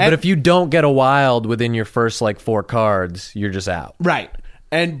but if you don't get a wild within your first like 4 cards, you're just out. Right.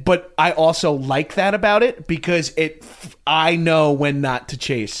 But I also like that about it because I know when not to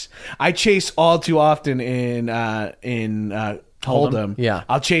chase. I chase all too often in Hold'em. Yeah,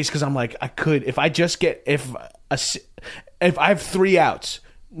 I'll chase because I'm like, I could if I just get if I have 3 outs,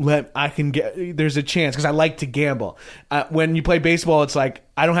 I can get. There's a chance because I like to gamble. When you play baseball, it's like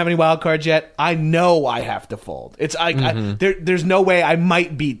I don't have any wild cards yet. I know I have to fold. It's like there's no way I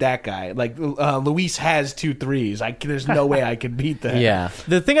might beat that guy. Like Luis has 2 threes. There's no way I could beat that. Yeah.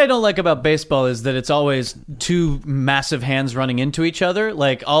 The thing I don't like about baseball is that it's always 2 massive hands running into each other.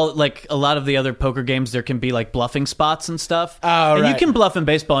 Like a lot of the other poker games, there can be like bluffing spots and stuff. Oh, and right. you can bluff in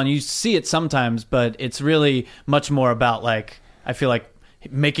baseball, and you see it sometimes, but it's really much more about like I feel like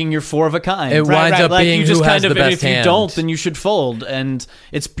making your 4 of a kind. It winds up like being you just who has kind of, the best if you hand. don't, then you should fold. And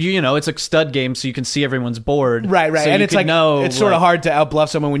it's it's a stud game, so you can see everyone's board. Right. So and it's like it's sort of like, hard to outbluff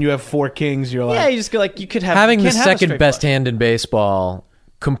someone when you have 4 kings. You're like, you just go like you could have having you the can't have a second straight best flush. hand in baseball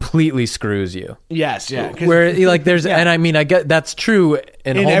completely screws you. yes, yeah. Where like there's and I mean I get that's true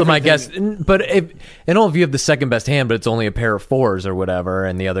in Hold'em, I guess, but if you have the second best hand but it's only a pair of 4s or whatever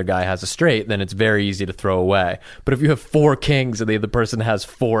and the other guy has a straight, then it's very easy to throw away. But if you have 4 kings and the other person has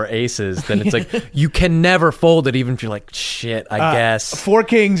 4 aces, then it's like you can never fold it even if you're like, shit, I guess 4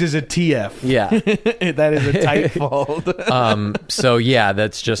 kings is a TF. Yeah. That is a tight fold. So yeah,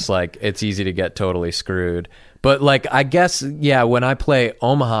 that's just like it's easy to get totally screwed. But like I guess when I play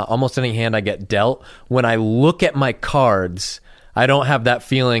Omaha, almost any hand I get dealt, when I look at my cards, I don't have that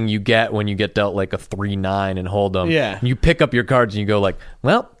feeling you get when you get dealt like a 3-9 and Hold'em. Yeah. You pick up your cards and you go like,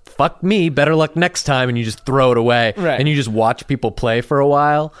 well, fuck me, better luck next time, and you just throw it away. Right. And you just watch people play for a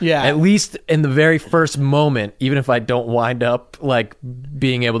while. Yeah. At least in the very first moment, even if I don't wind up like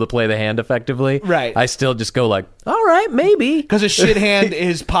being able to play the hand effectively, right. I still just go like, all right, maybe. Because a shit hand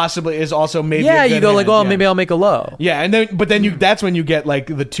is also maybe yeah, a good you go hand. like, oh, yeah. maybe I'll make a low. Yeah, and then that's when you get like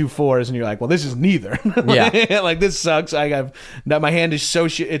the 2 4s and you're like, well, this is neither. Yeah. Like this sucks. My hand is so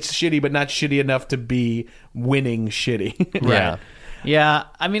it's shitty, but not shitty enough to be winning shitty. Yeah. Yeah,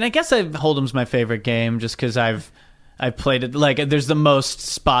 I mean, I guess Hold'em's my favorite game just because I've played it. Like, there's the most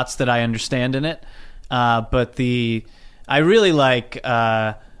spots that I understand in it, but I really like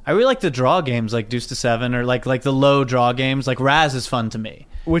the draw games like Deuce to 7 or like the low draw games. Like Raz is fun to me.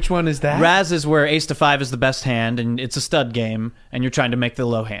 Which one is that? Raz is where Ace to 5 is the best hand, and it's a stud game, and you're trying to make the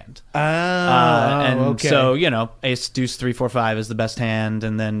low hand. Okay. So Ace Deuce 3 4 5 is the best hand,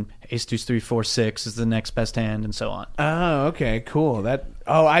 and then Ace Deuce 3 4 6 is the next best hand, and so on. Oh, okay, cool.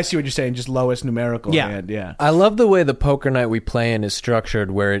 I see what you're saying. Just lowest numerical hand. Yeah. I love the way the poker night we play in is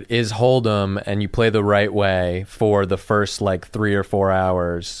structured, where it is Hold'em and you play the right way for the first like 3 or 4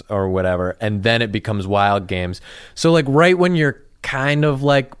 hours or whatever, and then it becomes wild games. So like right when you're kind of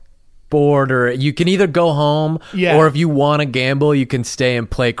like bored, or you can either go home, Yeah. or if you want to gamble, you can stay and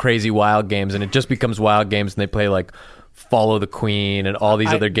play crazy wild games, and it just becomes wild games, and they play like Follow the Queen and all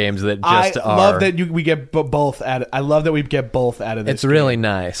these other games that just I are. love that we get both out of. I love that we get both out of this. It's really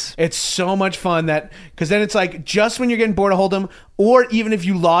nice. It's so much fun that because then it's like just when you're getting bored of Hold'em, or even if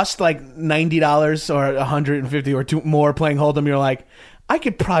you lost like $90 or $150 or two more playing Hold'em, you're like, I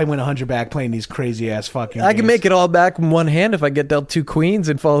could probably win 100 back playing these crazy ass fucking. I can make it all back in one hand if I get dealt 2 queens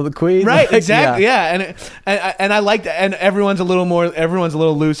and Follow the Queen. Right, Like, exactly, yeah, and I like that, and everyone's a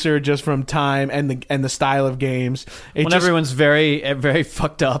little looser just from time and the style of games. When everyone's very very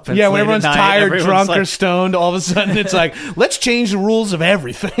fucked up, and when late at everyone's night, tired, everyone's drunk, like, or stoned, all of a sudden it's like, let's change the rules of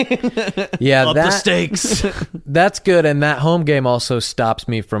everything. Yeah, up the stakes. That's good, and that home game also stops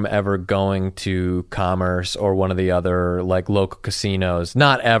me from ever going to Commerce or one of the other like local casinos.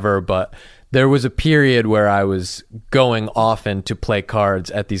 Not ever, but there was a period where I was going often to play cards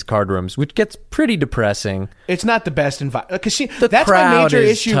at these card rooms, which gets pretty depressing. It's not the best environment. That's my crowd major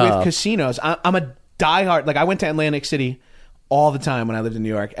is issue tough. with casinos. I'm a diehard. Like I went to Atlantic City all the time when I lived in New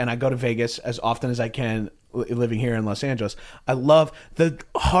York, and I go to Vegas as often as I can. Living here in Los Angeles, I love the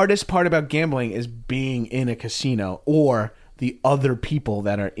hardest part about gambling is being in a casino or the other people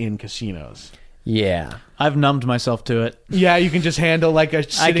that are in casinos. Yeah. I've numbed myself to it. Yeah, you can just handle like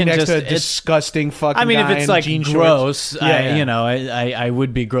sitting next to a it's- disgusting fucking. I mean, if guy it's in like jean gross, shorts. Yeah. I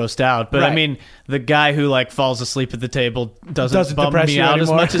would be grossed out. But I Right. mean, the guy who like falls asleep at the table doesn't bum depress me you out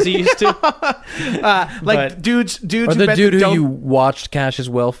anymore. as much as he used to. like But- dudes Or who the bet dude that who don't- you watched cash his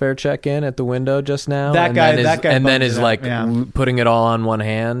welfare check in at the window just now. That and guy- then is, that guy and then bums is it out, like yeah. putting it all on one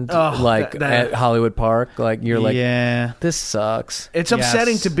hand, Oh, like that- at Hollywood Park. Like you're like, Yeah. this sucks. It's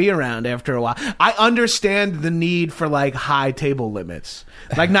upsetting Yes. to be around after a while. I understand the need for like high table limits.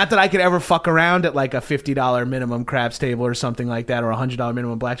 Like not that I could ever fuck around at like a $50 minimum craps table or something like that, or a $100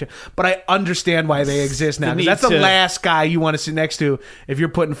 minimum blackjack. But I understand why they exist now. 'Cause need that's the to- last guy you want to sit next to. If you're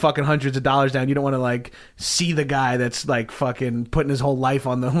putting fucking hundreds of dollars down, you don't want to like see the guy that's like fucking putting his whole life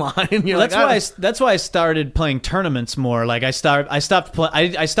on the line. You're Well, like, that's why I started playing tournaments more. Like I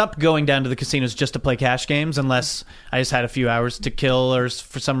stopped going down to the casinos just to play cash games unless I just had a few hours to kill or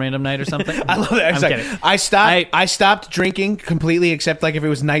for some random night or something. I love that. I'm It's like, kidding. I stopped drinking completely, except like if it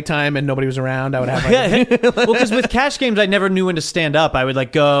was nighttime and nobody was around, I would have. Like, Well, because with cash games, I never knew when to stand up. I would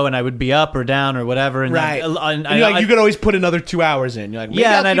like go and I would be up or down or whatever. And right. And And you're like, you could always put another 2 hours in. You're like, maybe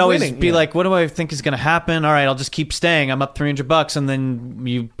yeah, I'll and I'd keep always winning. be Yeah. like, "What do I think is going to happen? All right, I'll just keep staying. I'm up $300, and then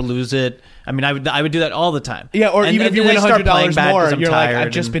you lose it." I mean, I would do that all the time. Yeah, or And even if you then win I start playing $100 bad 'cause more, I'm you're like, tired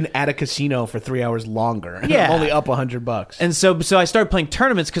I've just and- been at a casino for 3 hours longer. Yeah. I'm only up $100. And so I started playing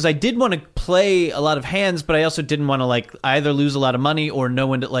tournaments because I did want to play a lot of hands, but I also didn't want to like either lose a lot of money or know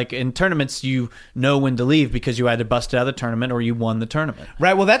when to like in tournaments you know when to leave because you either busted out of the tournament or you won the tournament.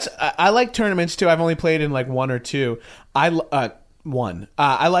 Right. Well, I like tournaments too. I've only played in like one or two. I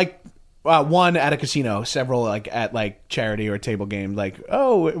like one at a casino, several like at like charity or table game. Like,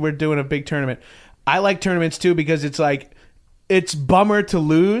 oh, we're doing a big tournament. I like tournaments too because it's like it's bummer to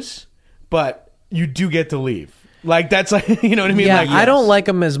lose, but you do get to leave. Like that's like you know what I mean. Yeah, like, I don't like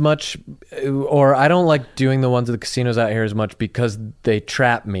them as much, or I don't like doing the ones at the casinos out here as much because they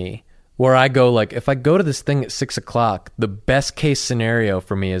trap me. Where I go, like, if I go to this thing at 6 o'clock, the best case scenario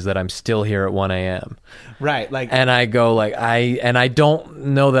for me is that I'm still here at 1 a.m. Right. Like, And I go, like, I don't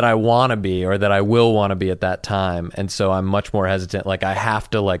know that I want to be or that I will want to be at that time. And so I'm much more hesitant. Like, I have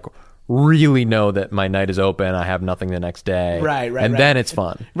to, like, really know that my night is open. I have nothing the next day. Right. And then it's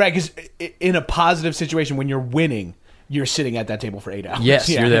fun. right. Because in a positive situation, when you're winning, you're sitting at that table for 8 hours. Yes,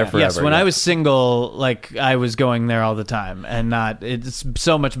 you're there forever. Yes, when yeah. I was single, like I was going there all the time, and not. It's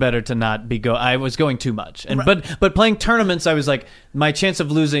so much better to not be go. I was going too much, and but playing tournaments, I was like, my chance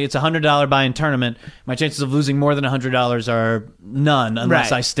of losing. It's $100 buy-in tournament. My chances of losing more than $100 are none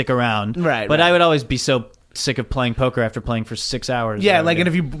unless Right. I stick around. Right, But right. I would always be so sick of playing poker after playing for 6 hours. Yeah, I would like, go- and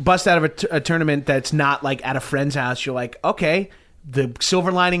if you bust out of a tournament that's not like at a friend's house, you're like, okay, the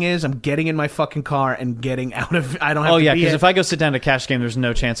silver lining is I'm getting in my fucking car and getting out of. I don't have. Oh to yeah, be because at- if I go sit down to a cash game, there's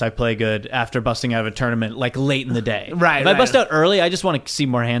no chance I play good after busting out of a tournament like late in the day. Right, If I right. bust out early, I just want to see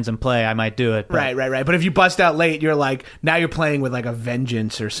more hands and play. I might do it. but- Right. But if you bust out late, you're like now you're playing with like a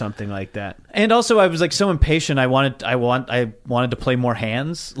vengeance or something like that. And also, I was like so impatient. I wanted to play more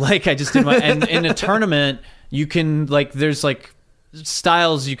hands. Like I just didn't. Want, and in a tournament, you can like there's like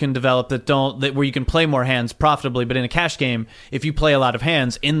styles you can develop where you can play more hands profitably. But in a cash game, if you play a lot of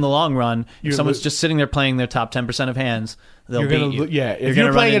hands in the long run, if someone's just sitting there playing their top 10% of hands, they'll beat you. Yeah, if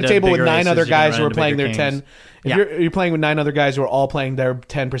you're playing at a table with 9 other guys who are playing their 10, you're playing with 9 other guys who are all playing their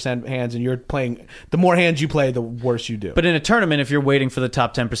 10% hands, and you're playing, the more hands you play, the worse you do. But in a tournament, if you're waiting for the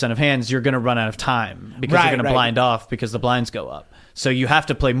top 10% of hands, you're going to run out of time because you're going to blind off because the blinds go up. So you have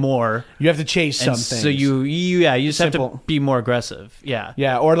to play more. You have to chase some things. So you just have to be more aggressive. Yeah.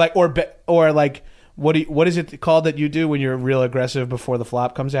 Yeah, or like what is it called that you do when you're real aggressive before the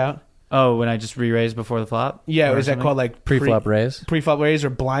flop comes out? Oh, when I just re-raise before the flop? Yeah, is that called like pre-flop raise? Pre-flop raise or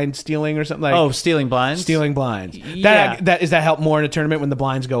blind stealing or something like? Oh, stealing blinds? Stealing blinds. Yeah. Does that help more in a tournament when the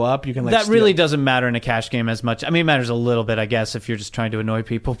blinds go up? You can like that really doesn't matter in a cash game as much. I mean, it matters a little bit, I guess, if you're just trying to annoy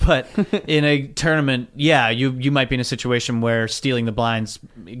people. But in a tournament, yeah, you might be in a situation where stealing the blinds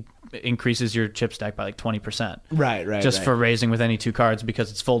increases your chip stack by like 20%. Right. Just for raising with any 2 cards because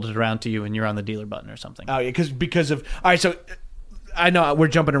it's folded around to you and you're on the dealer button or something. Oh, yeah, because of... All right, so... I know we're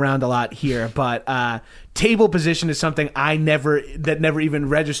jumping around a lot here, but table position is something never even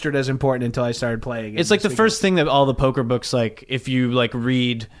registered as important until I started playing. It's like the first thing that all the poker books, like if you like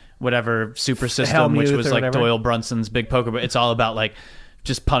read whatever Super System, which was like Doyle Brunson's big poker book, it's all about like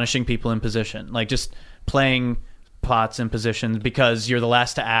just punishing people in position, like just playing pots in positions because you're the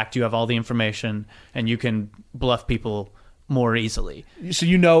last to act, you have all the information, and you can bluff people more easily. So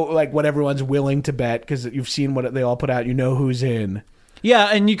you know like what everyone's willing to bet because you've seen what they all put out. You know who's in. Yeah,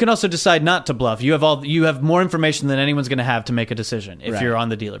 and you can also decide not to bluff. You have more information than anyone's going to have to make a decision if you're on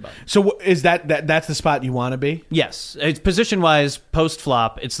the dealer button. So is that's the spot you want to be? Yes, it's position-wise,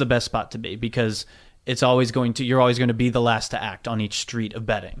 post-flop, it's the best spot to be because you're always going to be the last to act on each street of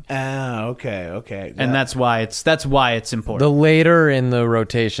betting. Ah, okay. And that's why it's important. The later in the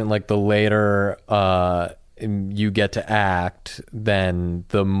rotation, like the later you get to act, then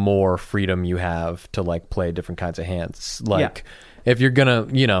the more freedom you have to like play different kinds of hands. Like if you're gonna,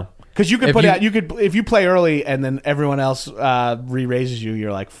 because you could if you play early and then everyone else re-raises you,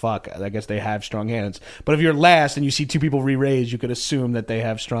 you're like, fuck, I guess they have strong hands. But if you're last and you see 2 people re-raise, you could assume that they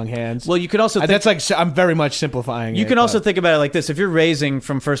have strong hands. Well, you could also that's like, I'm very much simplifying. You can also think about it like this: if you're raising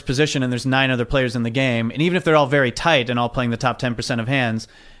from first position and there's 9 other players in the game, and even if they're all very tight and all playing the top 10% of hands,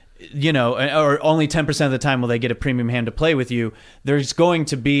 or only 10% of the time will they get a premium hand to play with you, there's a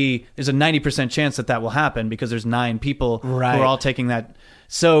 90% chance that will happen because there's 9 people who are all taking that.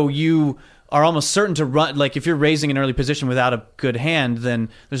 So you are almost certain to run, like if you're raising an early position without a good hand, then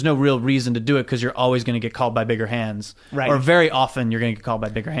there's no real reason to do it because you're always going to get called by bigger hands. Right. Or very often you're going to get called by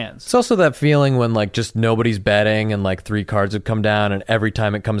bigger hands. It's also that feeling when like just nobody's betting and like 3 cards have come down and every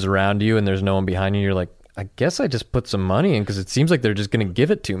time it comes around to you and there's no one behind you, you're like, I guess I just put some money in because it seems like they're just going to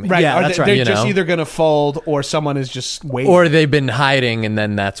give it to me. Right. Yeah, that's right. They're just either going to fold or someone is just waiting. Or they've been hiding and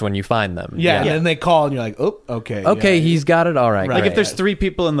then that's when you find them. Yeah, and then they call and you're like, oh, okay. Okay, he's got it. All right. Like if there's 3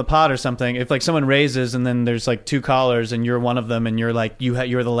 people in the pot or something, if like someone raises and then there's like 2 callers and you're one of them and you're like,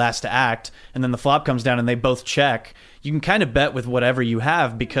 you're the last to act, and then the flop comes down and they both check, you can kind of bet with whatever you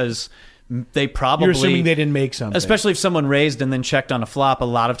have because they probably... You're assuming they didn't make something. Especially if someone raised and then checked on a flop, a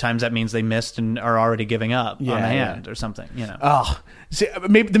lot of times that means they missed and are already giving up on a hand or something, Oh, see,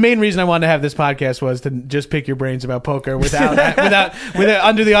 maybe the main reason I wanted to have this podcast was to just pick your brains about poker without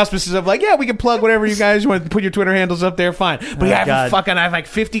under the auspices of like, yeah, we can plug whatever you guys want to put your Twitter handles up there, fine. But I have like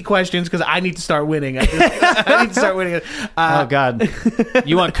 50 questions because I need to start winning. I need to start winning. Oh God,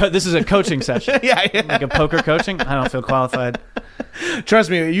 you want this is a coaching session? Yeah, like a poker coaching. I don't feel qualified. Trust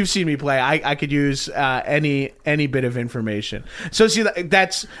me, you've seen me play. I could use any bit of information. So see,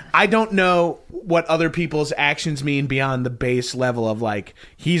 I don't know what other people's actions mean beyond the base level of like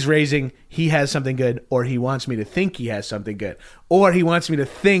he's raising, he has something good, or he wants me to think he has something good, or he wants me to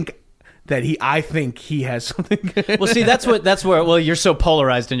think that I think he has something good. Well, see, that's where. Well, you're so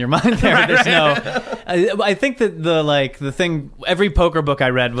polarized in your mind there. I think that the thing every poker book I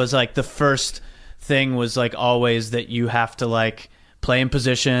read was like the first thing was like always that you have to like play in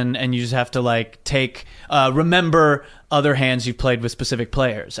position and you just have to like remember other hands you've played with specific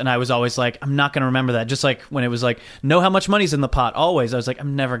players. And I was always like, I'm not going to remember that. Just like when it was like, know how much money's in the pot. Always. I was like,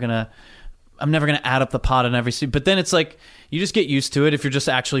 I'm never going to add up the pot on every suit. But then it's like, you just get used to it. If you're just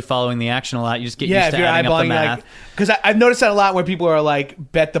actually following the action a lot, you just get used to adding up the math. Because I've noticed that a lot when people are like,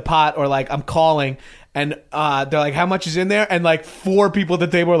 bet the pot or like I'm calling And they're like, how much is in there? And like 4 people at the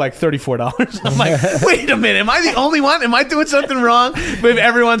table are like $34. I'm like, wait a minute, am I the only one? Am I doing something wrong? But if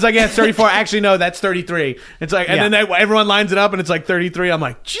everyone's like, yeah, it's 34. Actually, no, that's 33. It's like, and then everyone lines it up and it's like 33. I'm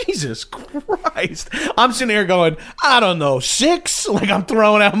like, Jesus Christ. I'm sitting here going, I don't know, 6? Like I'm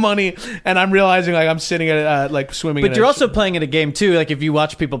throwing out money and I'm realizing like I'm sitting at like swimming. But you're also playing at a game too. Like if you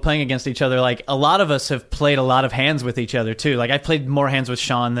watch people playing against each other, like a lot of us have played a lot of hands with each other too. Like I've played more hands with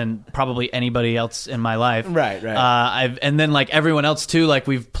Sean than probably anybody else in my life. Right. And then like everyone else too, like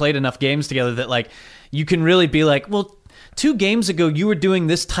we've played enough games together that like you can really be like, well, 2 games ago you were doing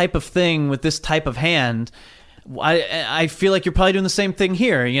this type of thing with this type of hand. I feel like you're probably doing the same thing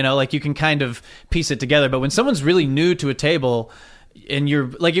here, you know, like you can kind of piece it together. But when someone's really new to a table and you're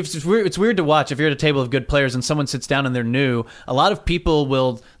like, it's weird to watch if you're at a table of good players and someone sits down and they're new, a lot of people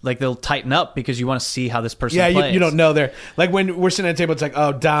will like, they'll tighten up because you want to see how this person plays. You don't know. They're like, when we're sitting at a table, it's like,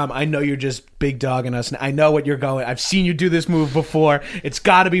 oh, Dom, I know you're just big dogging us and I know what you're going. I've seen you do this move before. It's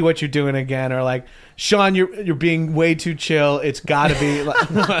got to be what you're doing again. Or like, Sean, you're being way too chill. It's got to be.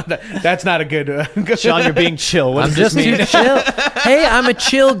 That's not a good. Sean, you're being chill. What I'm just too chill. Hey, I'm a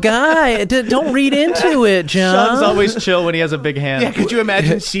chill guy. Don't read into it, John. Sean's always chill when he has a big hand. Yeah, could you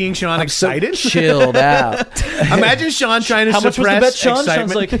imagine seeing Sean excited? So chilled out. Imagine Sean trying to How much was the bet, suppress Sean?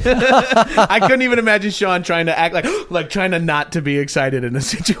 excitement. Sean's like, I couldn't even imagine Sean trying to act like trying to not to be excited in a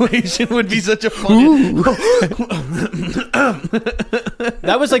situation would be such a funny.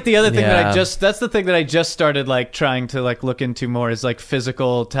 that was like the other thing that's the thing that I just started like trying to like look into more is like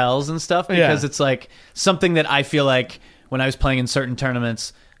physical tells and stuff, because it's like something that I feel like when I was playing in certain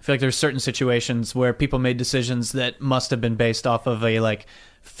tournaments, I feel like there's certain situations where people made decisions that must have been based off of a like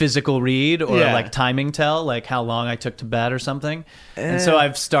physical read or like timing tell, like how long I took to bet or something. And so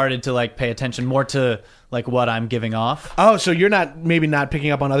I've started to like pay attention more to like what I'm giving off. Oh, so you're not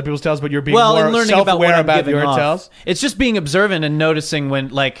picking up on other people's tells, but you're being and more learning self-aware about your tells? It's just being observant and noticing when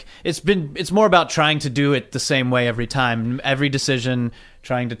like it's more about trying to do it the same way every time. Every decision,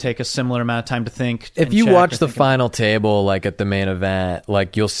 trying to take a similar amount of time to think. If you watch the final table, like at the main event,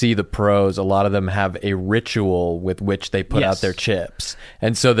 like you'll see the pros, a lot of them have a ritual with which they put out their chips.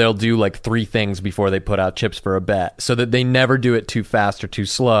 And so they'll do like 3 things before they put out chips for a bet so that they never do it too fast or too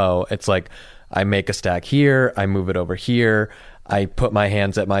slow. It's like, I make a stack here, I move it over here, I put my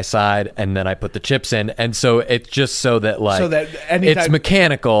hands at my side, and then I put the chips in. And so it's just so that like it's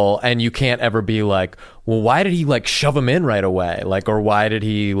mechanical, and you can't ever be like, well, why did he like shove him in right away? Like, or why did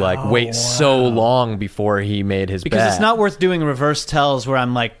he like wait so long before he made his bet? Because it's not worth doing reverse tells where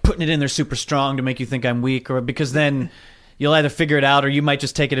I'm like putting it in there super strong to make you think I'm weak, or because then you'll either figure it out or you might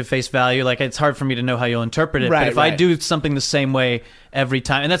just take it at face value. Like, it's hard for me to know how you'll interpret it. But if I do something the same way every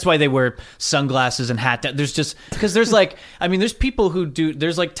time, and that's why they wear sunglasses and hat. There's just, because there's like, I mean, there's people who do,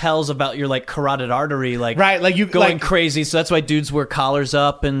 there's like tells about your like carotid artery, like, like you going like, crazy. So that's why dudes wear collars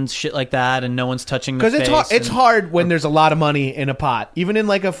up and shit like that, and no one's touching the face. Because it's hard when there's a lot of money in a pot. Even in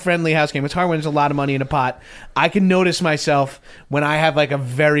like a friendly house game, it's hard when there's a lot of money in a pot. I can notice myself when I have like a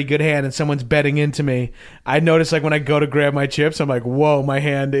very good hand and someone's betting into me. I notice like when I go to grab my chips, I'm like, whoa, my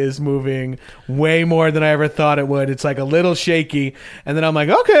hand is moving way more than I ever thought it would. It's like a little shaky. And then I'm like,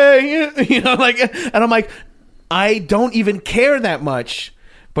 okay, you know, like, and I'm like, I don't even care that much.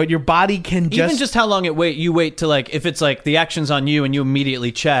 But your body can even just how long you wait to like, if it's like the action's on you and you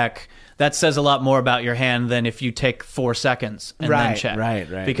immediately check, that says a lot more about your hand than if you take 4 seconds and then check.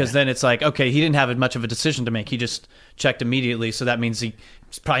 Right. Because then it's like, okay, he didn't have much of a decision to make. He just checked immediately. So that means he's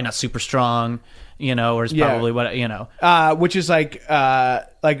probably not super strong, you know, or is probably what, you know. Which is like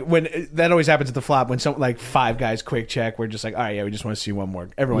when that always happens at the flop when some like 5 guys quick check. We're just like, all right, yeah, we just want to see one more.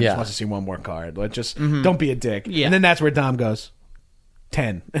 Everyone just wants to see one more card. Let's just don't be a dick. Yeah. And then that's where Dom goes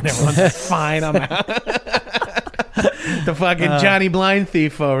 10, and everyone's like, fine, I'm out. The fucking Johnny Blind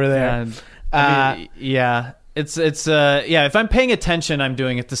thief over there. I mean, It's if I'm paying attention, I'm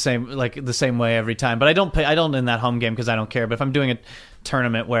doing it the same way every time. But I don't in that home game because I don't care. But if I'm doing a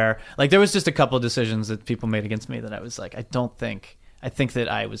tournament where like there was just a couple of decisions that people made against me that I was like, I think that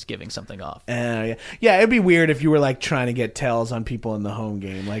I was giving something off. It'd be weird if you were like trying to get tells on people in the home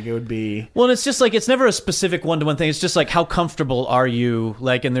game. Like it would be. Well, and it's just like it's never a specific one-to-one thing. It's just like how comfortable are you?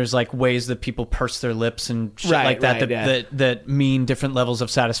 Like, and there's like ways that people purse their lips and shit that mean different levels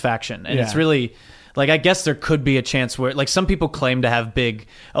of satisfaction. And it's really Like, I guess there could be a chance where, like, some people claim to have big.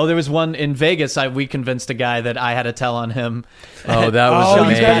 Oh, there was one in Vegas. We convinced a guy that I had a tell on him. Oh, that was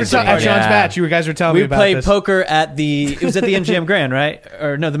amazing. At Sean's match, you guys were telling me about this. We played this. poker at it was at the MGM Grand, right?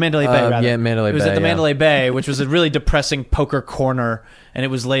 Or no, the Mandalay Bay, rather. Yeah, Mandalay Bay. It was at the Mandalay Bay, which was a really depressing poker corner, and it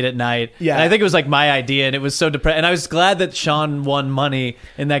was late at night. Yeah. And I think it was like my idea, and it was so depressing. And I was glad that Sean won money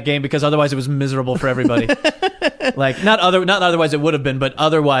in that game, because otherwise it was miserable for everybody. Like, not otherwise it would have been, but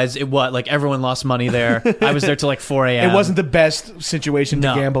otherwise it was like everyone lost money there. I was there till like 4 a.m. It wasn't the best situation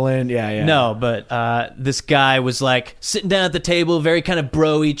to gamble in. Yeah. No, but this guy was like sitting down at the table, very kind of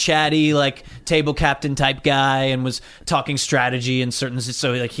bro-y, chatty, like table captain type guy, and was talking strategy and certain.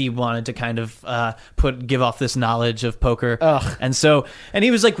 So like he wanted to kind of give off this knowledge of poker. Ugh. And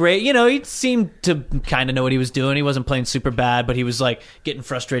he was like great. You know, he seemed to kind of know what he was doing. He wasn't playing super bad, but he was like getting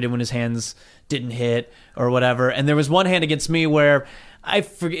frustrated when his hands didn't hit or whatever. And there was one hand against me where I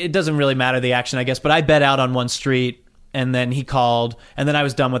forget, it doesn't really matter the action, I guess, but I bet out on one street, and then he called, and then I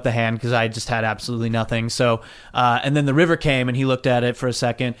was done with the hand because I just had absolutely nothing. So, and then the river came, and he looked at it for a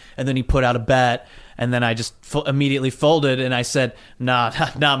second, and then he put out a bet, and then I just immediately folded, and I said, nah,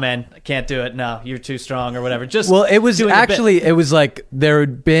 man, I can't do it. No, you're too strong or whatever. It was actually, it was like there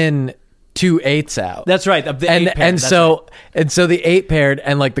had been 2 8s out. That's right. So the 8 paired,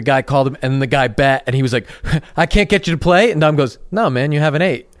 and like the guy called him, and the guy bet, and he was like, I can't get you to play. And Dom goes, no, man, you have an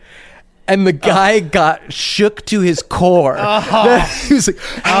 8. And the guy got shook to his core. He was like,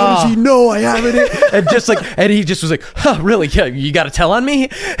 how does he know I have an 8? And just like, and he just was like, really? Yeah, you got to tell on me?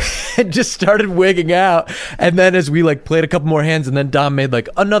 And just started wigging out. And then as we like played a couple more hands, and then Dom made like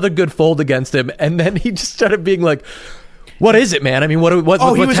another good fold against him, and then he just started being like, what is it, man? I mean, what he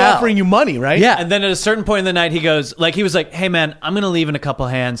was offering you money, right? Yeah. And then at a certain point in the night, he was like, hey, man, I'm going to leave in a couple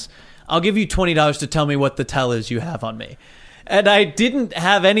hands. I'll give you $20 to tell me what the tell is you have on me. And I didn't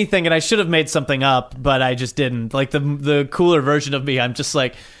have anything, and I should have made something up, but I just didn't. Like, the cooler version of me, I'm just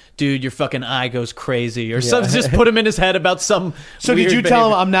like, dude, your fucking eye goes crazy, or something. Just put him in his head about some. So did you tell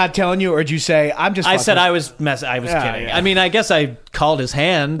him I'm not telling you, or did you say I'm just? I said I was kidding. Yeah. I mean, I guess I called his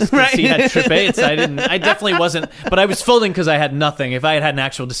hand because he had trip 8s. I definitely wasn't, but I was folding because I had nothing. If I had an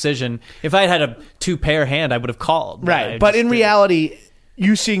actual decision, if I had a 2-pair hand, I would have called. Right, but in reality,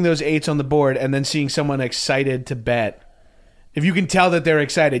 you seeing those 8s on the board and then seeing someone excited to bet. If you can tell that they're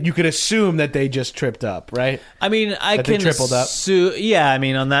excited, you could assume that they just tripped up, right? I mean, I that can they tripled up. Yeah, I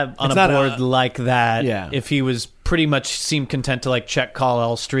mean, on a board like that, yeah. If he was pretty much seemed content to like check call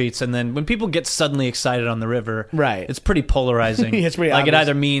all streets, and then when people get suddenly excited on the river, right, it's pretty polarizing. It's pretty like obvious. It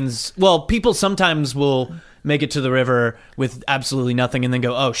either means people sometimes will make it to the river with absolutely nothing, and then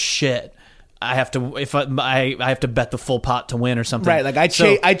go, oh shit. I have to bet the full pot to win or something. Right, like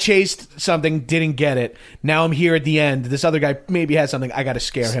I chased something, didn't get it. Now I'm here at the end. This other guy maybe has something. I got to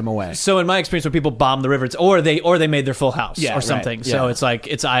scare him away. So in my experience, when people bomb the river, it's or they made their full house or something. Right, so it's like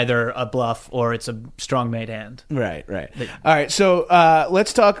it's either a bluff or it's a strong made hand. Right. All right. So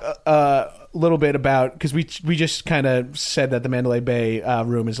let's talk a little bit about, because we just kind of said that the Mandalay Bay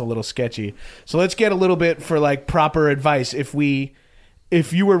room is a little sketchy. So let's get a little bit for like proper advice.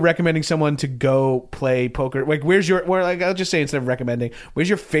 If you were recommending someone to go play poker, like I'll just say, instead of recommending, where's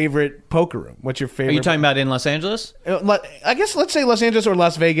your favorite poker room? What's your favorite? Are you talking about in Los Angeles? I guess let's say Los Angeles or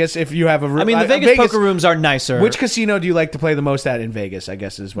Las Vegas if you have a room. I mean, the Vegas poker rooms are nicer. Which casino do you like to play the most at in Vegas, I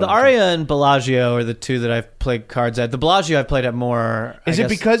guess is what the Aria and Bellagio are the two that I've played cards at. The Bellagio I've played at more. Is it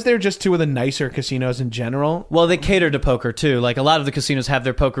because they're just two of the nicer casinos in general? Well, they cater to poker too. Like a lot of the casinos have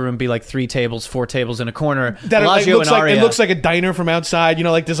their poker room be like 3 tables, 4 tables in a corner. Bellagio and Aria, it looks like a diner from outside. You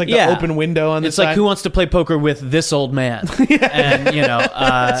know, like there's like the open window on the side. It's like, who wants to play poker with this old man? And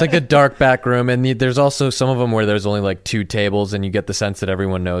it's like a dark back room, and there's also some of them where there's only like 2 tables, and you get the sense that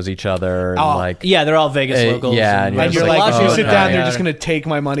everyone knows each other. And they're all Vegas locals. Yeah, and you're like, if you sit down, they're just going to take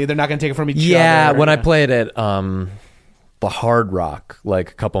my money. They're not going to take it from each other. Yeah, when I played at the Hard Rock like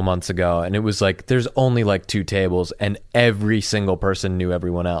a couple months ago, and it was like there's only like 2 tables, and every single person knew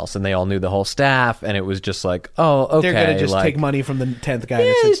everyone else, and they all knew the whole staff, and it was just like, oh, okay, they're gonna just take money from the 10th guy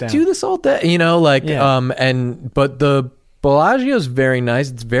that sits down. Do this all day, but the Bellagio is very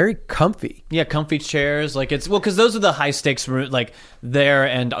nice. It's very comfy. Yeah, comfy chairs. Like because those are the high stakes room, like there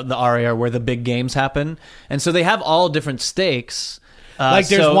and the Aria where the big games happen, and so they have all different stakes. Like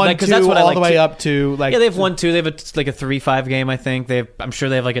there's 1, 2, that's what all the way up to like. Yeah, they have 1, 2. They have a 3-5 game. I think I'm sure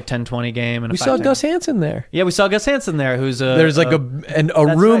they have like a 10-20 game. And we saw Gus Hansen there. Yeah, we saw Gus Hansen there. There's like a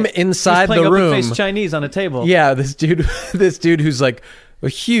room inside the room. Open-faced Chinese on a table. Yeah, this dude who's like a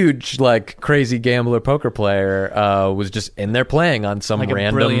huge like crazy gambler poker player was just in there playing on some like a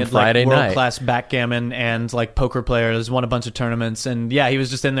random brilliant, Friday like, night. world-class backgammon and like poker players, won a bunch of tournaments, and yeah, he was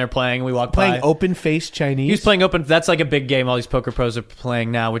just in there playing. We walked Playing by. open-face Chinese? He was playing open. That's like a big game all these poker pros are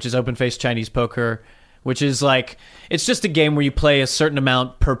playing now, which is open-face Chinese poker, which is like, it's just a game where you play a certain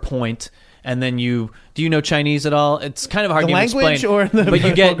amount per point, and then do you know Chinese at all? It's kind of hard The to even language explain. or the but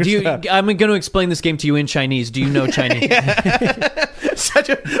you get. poker stuff? I'm going to explain this game to you in Chinese. Do you know Chinese?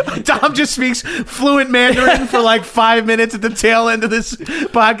 Tom just speaks fluent Mandarin for like 5 minutes at the tail end of this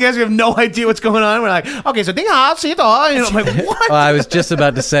podcast. We have no idea what's going on. We're like, okay, so 你好,I'm like, what? Well, I was just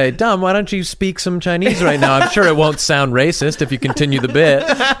about to say, Dom, why don't you speak some Chinese right now? I'm sure it won't sound racist if you continue the bit.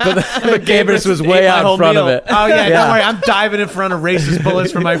 But Gabrus was way out in front of it. Oh yeah, don't worry. I'm diving in front of racist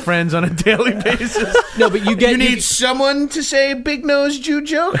bullets for my friends on a daily basis. No, but you get. You need someone to say big nose Jew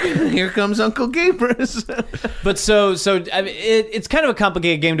joke? Here comes Uncle Gabrus. But so I mean, it's kind of a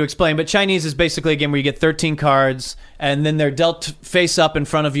complicated game to explain, but Chinese is basically a game where you get 13 cards, and then they're dealt face up in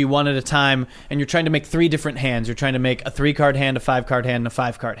front of you one at a time, and you're trying to make 3 different hands. You're trying to make a 3-card hand, a 5-card hand, and a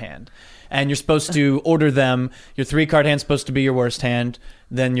 5-card hand. And you're supposed to order them. Your 3-card hand's supposed to be your worst hand.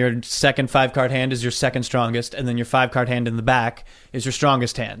 Then your second 5-card hand is your second strongest. And then your 5-card hand in the back is your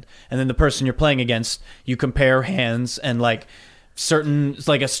strongest hand. And then the person you're playing against, you compare hands and like certain,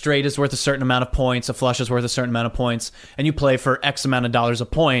 like a straight is worth a certain amount of points, a flush is worth a certain amount of points, and you play for X amount of dollars a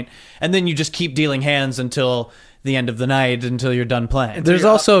point. And then you just keep dealing hands until the end of the night, until you're done playing. There's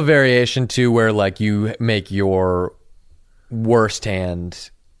also a variation too where like you make your worst hand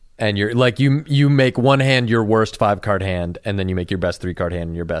and you're like you make one hand your worst 5-card hand, and then you make your best 3-card hand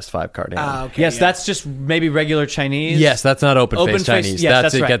and your best 5-card hand. Okay, yes, that's just maybe regular Chinese. Yes, that's not open face Chinese. Yes,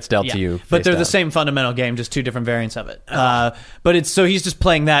 that's it right. gets dealt Yeah. to you. But they're face the down. same fundamental game, just 2 different variants of it. But it's so he's just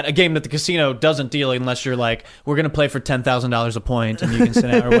playing that, a game that the casino doesn't deal unless you're like, we're going to play for $10,000 a point, and you can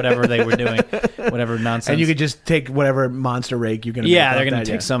sit down, or whatever they were doing, whatever nonsense. And you could just take whatever monster rake you're going to they're going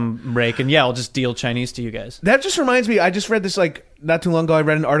to take some rake, and I'll just deal Chinese to you guys. That just reminds me, I just read this like not too long ago. I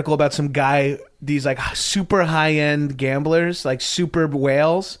read an article about some guy, these like super high-end gamblers, like super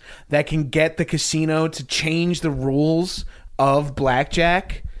whales that can get the casino to change the rules of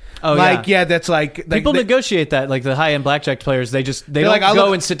blackjack. Oh, like yeah, that's like people negotiate that. Like the high end blackjack players, they don't like,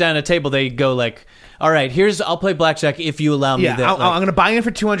 go and sit down at a table. They go like, all right, I'll play blackjack if you allow me. Yeah, I'm going to buy in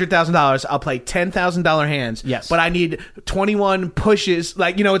for $200,000. I'll play $10,000 hands. Yes, but I need 21 pushes.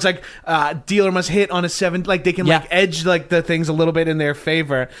 Like it's like dealer must hit on a 7. Like they can like edge like the things a little bit in their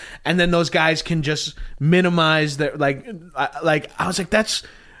favor, and then those guys can just minimize their like. I was like, that's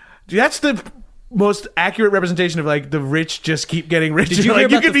the most accurate representation of like the rich just keep getting richer. Did you hear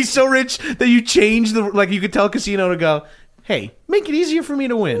like you about could be so rich that you change the like you could tell a casino to go, hey, make it easier for me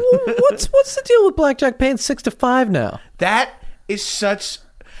to win. What's the deal with blackjack paying 6 to 5 now? That is such.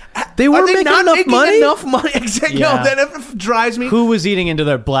 They were making enough money. Enough money. Exactly. Yeah. No, that drives me. Who was eating into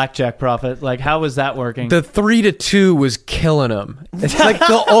their blackjack profit? Like, how was that working? The 3 to 2 was killing them. It's like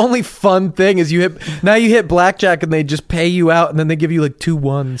the only fun thing is you hit blackjack and they just pay you out and then they give you like 2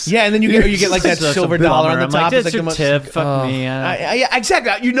 1s. Yeah, and then you get like that Such a silver bummer. dollar on the I'm top. Like, It's that's like your the most- tip. Fuck me. Yeah,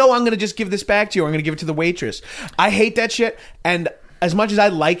 exactly. I'm going to just give this back to you. Or I'm going to give it to the waitress. I hate that shit. And as much as I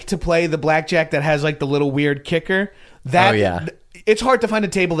like to play the blackjack that has like the little weird kicker, it's hard to find a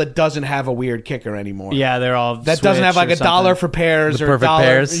table that doesn't have a weird kicker anymore. Yeah, they're all that doesn't have like a dollar for pairs The or perfect dollar.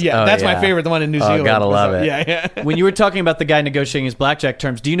 pairs? Yeah, Oh, that's yeah. my favorite. The one in New Zealand. Gotta love it. Yeah. When you were talking about the guy negotiating his blackjack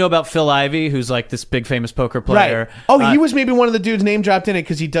terms, do you know about Phil Ivey, who's like this big famous poker player? Right. Oh, he was maybe one of the dudes name dropped in it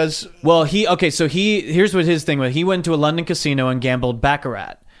because he does. Well, here's what his thing was. He went to a London casino and gambled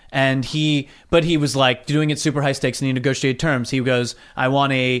baccarat. But he was like doing it super high stakes and he negotiated terms. He goes, I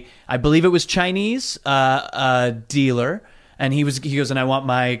want I believe it was Chinese dealer. And he goes, and I want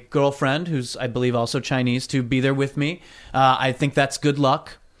my girlfriend, who's I believe also Chinese, to be there with me. I think that's good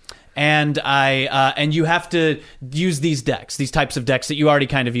luck. And and you have to use these types of decks that you already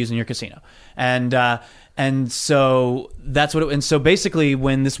kind of use in your casino. And so that's what and so basically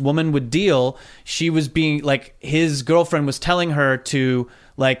when this woman would deal, she was being like, his girlfriend was telling her to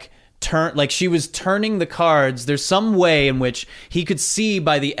like she was turning the cards. There's some way in which he could see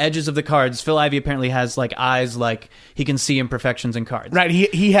by the edges of the cards. Phil Ivey apparently has like eyes, like he can see imperfections in cards. Right,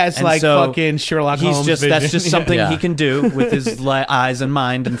 he has And like so fucking Sherlock Holmes vision. That's just something Yeah. he can do with his eyes and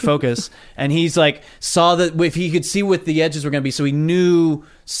mind and focus. And he's like saw that if he could see what the edges were going to be, so he knew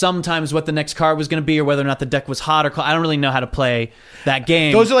sometimes what the next card was going to be or whether or not the deck was hot or cold. I don't really know how to play that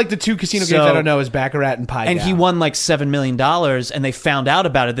game. Those are like the two casino games I don't know is Baccarat and Pai And Gow. he won like $7 million, and they found out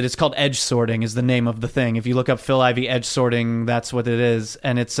about it, that it's called edge sorting is the name of the thing. If you look up Phil Ivey edge sorting, that's what it is.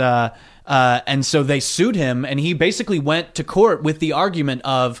 And it's and so they sued him, and he basically went to court with the argument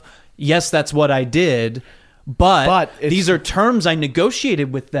of, yes, that's what I did, but these are terms I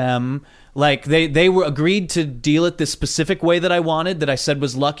negotiated with them. Like they were agreed to deal it this specific way that I wanted, that I said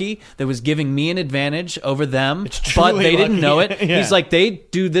was lucky, that was giving me an advantage over them, but they didn't know it. Yeah. He's like, they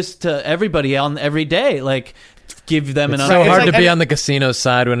do this to everybody on every day. Like, give them It's an so hard like- to be on the casino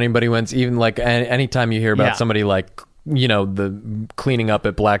side when anybody wins. Even like anytime you hear about somebody like, you know, the cleaning up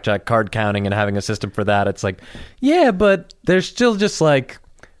at blackjack, card counting, and having a system for that, it's like, yeah, but they're still just like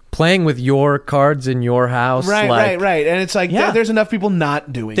playing with your cards in your house. Right. And it's like, Yeah. there's enough people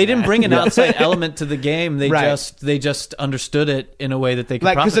not doing They didn't that. bring an outside element to the game. They Right. just understood it in a way that they could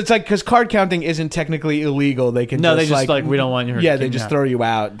Like, profit. because it's like, because card counting isn't technically illegal. They can No, just they just like, we don't want your Yeah, they king just out. throw you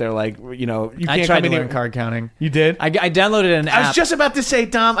out. They're like, you know, you can't I tried come to in learn here. card counting. You did? I downloaded an I app. was just about to say,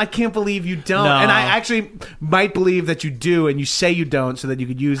 Dom, I can't believe you don't. No. And I actually might believe that you do, and you say you don't so that you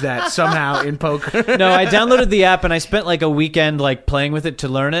could use that somehow in poker. No, I downloaded the app and I spent like a weekend like playing with it to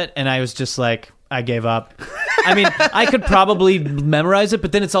learn it, and I was just like, I gave up. I mean, I could probably memorize it,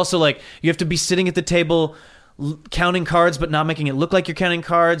 but then it's also like you have to be sitting at the table counting cards but not making it look like you're counting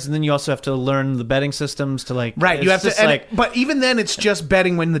cards, and then you also have to learn the betting systems to like Right, you have it's to. just But even then, it's just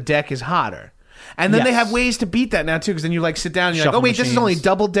betting when the deck is hotter. And then they Yes. have ways to beat that now too, because then you like sit down and you're like, Shuffle oh wait, this is only machines.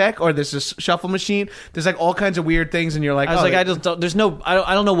 double deck, or this is shuffle machine. There's like all kinds of weird things, and you're like, I was oh, like, I just don't, there's no,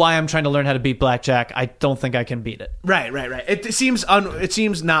 I don't know why I'm trying to learn how to beat blackjack. I don't think I can beat it. Right. It seems it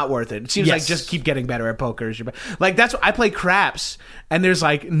seems not worth it. It seems like Yes. just keep getting better at poker. Like that's what I play craps, and there's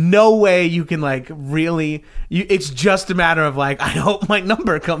like no way you can like really. It's just a matter of like, I hope my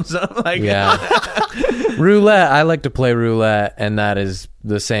number comes up. Like, Yeah. Roulette. I like to play roulette, and that is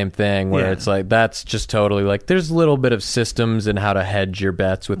the same thing where Yeah. it's like, that's just totally like, there's a little bit of systems and how to hedge your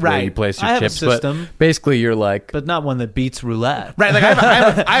bets with where Right. you place your I have a chips. system. But basically you're like, But not one that beats roulette. Right, like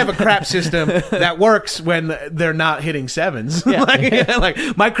I have a crap system that works when they're not hitting sevens. Yeah. like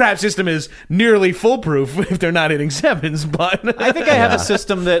my crap system is nearly foolproof if they're not hitting sevens. But I think I have a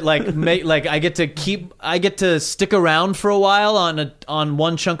system that like I get to stick around for a while on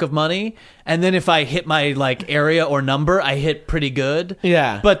one chunk of money, and then if I hit my like area or number, I hit pretty good.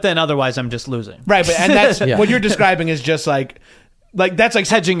 Yeah. But then otherwise I'm just losing. right, but and that's Yeah. what you're describing is just like that's like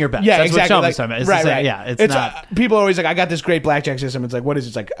Hedging your bets. Yeah, That's exactly. what Like, Sean's talking about. It's right, the same- right. yeah, it's not- people are always like, I got this great blackjack system. It's like, what is it?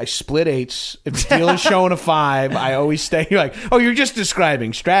 It's like I split eights. If the dealer's showing a 5, I always stay. You're like, oh, you're just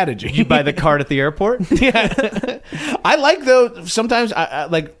describing strategy. You buy the card at the airport? Yeah. I like though. Sometimes I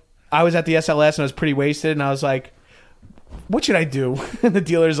was at the SLS and I was pretty wasted, and I was like, what should I do? And the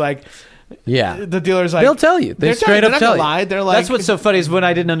dealer's like, yeah. they'll tell you. They They're straight they're up not tell gonna you. lie. They're like, That's what's so funny is when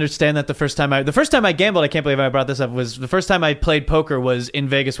I didn't understand that the first time I gambled, I can't believe I brought this up, was the first time I played poker was in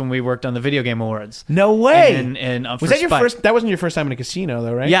Vegas when we worked on the video game awards. no way. And was for that your Spike. first? That wasn't your first time in a casino,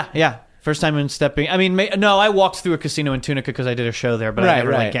 though, right? Yeah. First time in stepping. I mean, no, I walked through a casino in Tunica because I did a show there, but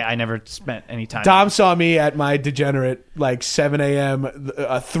Right. I never spent any time. Dom saw me at my degenerate like 7 a.m.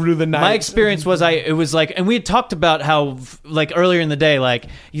 Through the night. My experience was it was like, and we had talked about how like earlier in the day, like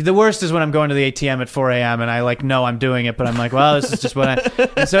the worst is when I'm going to the ATM at 4 a.m. and I like know I'm doing it, but I'm like, well, this is just what I.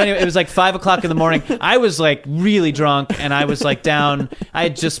 And so anyway, it was like 5 o'clock in the morning. I was like really drunk and I was like down. I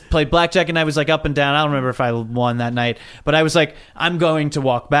had just played blackjack and I was like up and down. I don't remember if I won that night, but I was like, I'm going to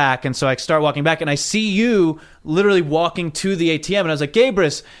walk back, and so I start walking back and I see you literally walking to the ATM, and I was like,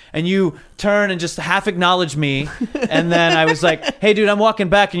 Gabrus, and you turn and just half acknowledge me, and then I was like, hey dude, I'm walking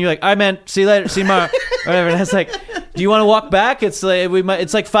back, and you're like, all right man, see you later, see you tomorrow, whatever. And I was like, do you want to walk back? It's like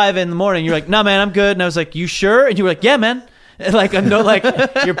it's like 5 a.m. You're like, no man, I'm good. And I was like, you sure? And you were like, yeah man. Like, no, like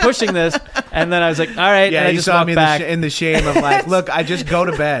you're pushing this, and then I was like, all right, Yeah, and I you just saw walked me back. in the shame of like, look, I just go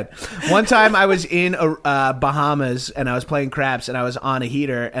to bed. One time I was in Bahamas and I was playing craps and I was on a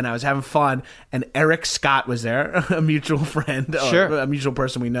heater and I was having fun, and Eric Scott was there, a mutual friend, Sure. a mutual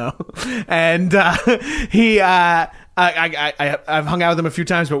person we know, and he. I've hung out with him a few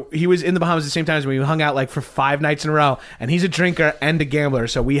times, but he was in the Bahamas at the same time as me. We hung out like for 5 nights in a row, and he's a drinker and a gambler,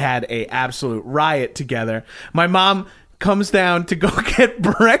 so we had a absolute riot together. My mom comes down to go get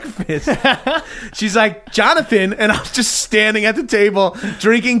breakfast. She's like, Jonathan, and I was just standing at the table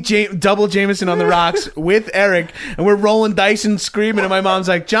drinking double Jameson on the rocks with Eric, and we're rolling dice and screaming, and my mom's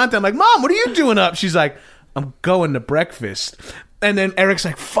like, Jonathan, I'm like, Mom, what are you doing up? She's like, I'm going to breakfast. And then Eric's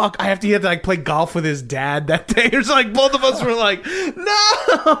like, fuck, he had to like play golf with his dad that day. It's like both of us were like,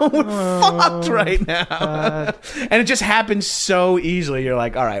 no, we're fucked right now. And it just happens so easily. You're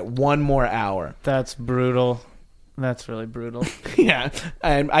like, all right, one more hour. That's brutal. That's really brutal. Yeah.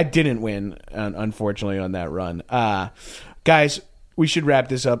 And I didn't win, unfortunately, on that run. Guys, we should wrap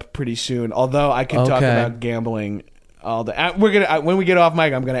this up pretty soon. Although I can talk about gambling all day. We're gonna when we get off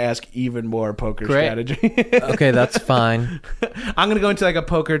mic, I'm gonna ask even more poker strategy. Okay, that's fine. I'm gonna go into like a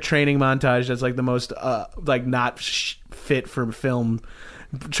poker training montage. That's like the most like not fit for film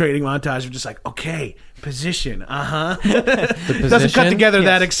training montage. We're just like, okay, position. The position doesn't cut together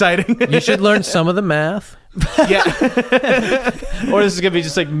that exciting. You should learn some of the math. Yeah. Or this is gonna be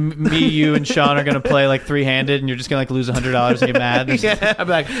just like me, you, and Sean are gonna play like 3-handed, and you're just gonna like lose $100 and get mad. Yeah, I'm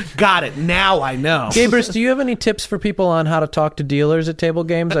like, got it. Now I know. Gabers, do you have any tips for people on how to talk to dealers at table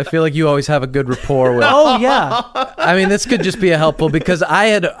games? I feel like you always have a good rapport with. Oh yeah. I mean, this could just be a helpful because I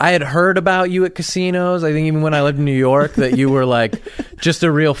had heard about you at casinos. I think even when I lived in New York, that you were like just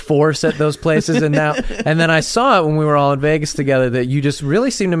a real force at those places. And then I saw it when we were all in Vegas together that you just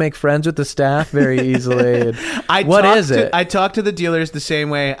really seem to make friends with the staff very easily. What is it? I talk to the dealers the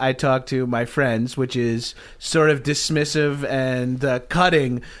same way I talk to my friends, which is sort of dismissive and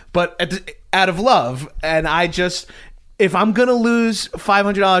cutting, but out of love. And if I'm gonna lose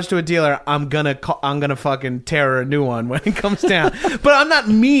 $500 to a dealer, I'm gonna fucking tear her a new one when it comes down. But I'm not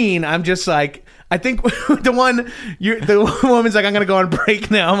mean. I'm just like, I think the woman's like, I'm gonna go on break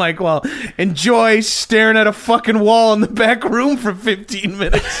now. I'm like, well, enjoy staring at a fucking wall in the back room for 15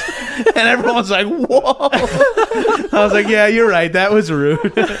 minutes. And everyone's like, whoa. I was like, yeah, you're right. That was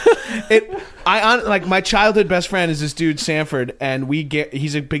rude. Like my childhood best friend is this dude Sanford, and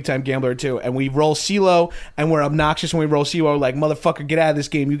he's a big time gambler too. And we roll CeeLo, and we're obnoxious when we roll CeeLo. We're like, motherfucker, get out of this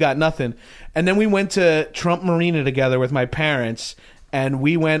game. You got nothing. And then we went to Trump Marina together with my parents. And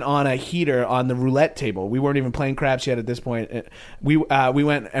we went on a heater on the roulette table. We weren't even playing craps yet at this point. We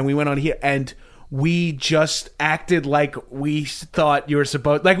went on here, and we just acted like we thought you were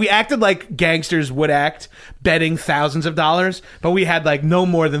supposed. Like we acted like gangsters would act, betting thousands of dollars. But we had like no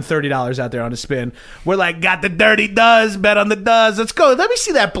more than $30 out there on a spin. We're like, got the dirty does, bet on the does. Let's go. Let me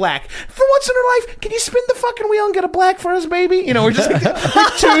see that black. For once in our life, can you spin the fucking wheel and get a black for us, baby? You know, we're just like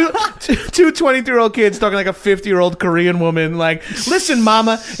two 23-year-old kids talking like a 50-year-old Korean woman. Like, listen,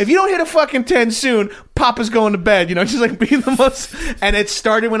 mama, if you don't hit a fucking 10 soon, Papa's going to bed. You know, just like being the most. And it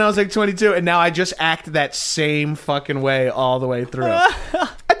started when I was like 22, and now I just act that same fucking way all the way through.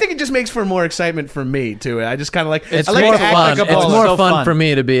 I think it just makes for more excitement for me too. I just kind of like it's I like more to act fun. like a baller. It's more so fun fun for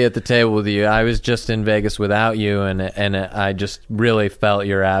me to be at the table with you. I was just in Vegas without you, and I just really felt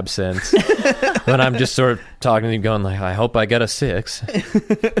your absence. When I'm just sort of talking to you, going like, I hope I get a 6.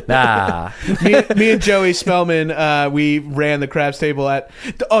 Nah. me and Joey Spellman, we ran the craps table at.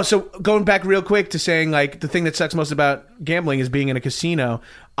 So going back real quick to saying like the thing that sucks most about gambling is being in a casino.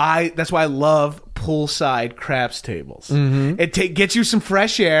 That's why I love poolside craps tables. Mm-hmm. It gets you some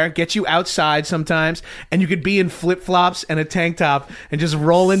fresh air, gets you outside sometimes, and you could be in flip-flops and a tank top and just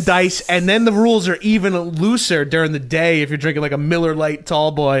rolling dice. And then the rules are even looser during the day if you're drinking like a Miller Lite tall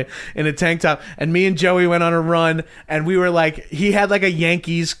boy in a tank top. And me and Joey went on a run, and we were like, he had like a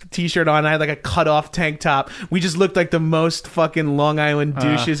Yankees t-shirt on, I had like a cut-off tank top. We just looked like the most fucking Long Island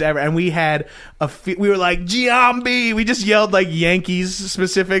douches ever. And we had we were like, Giambi! We just yelled like Yankees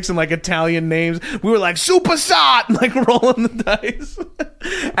specifics and like Italian names. We were like, Super Sot! Like rolling the dice.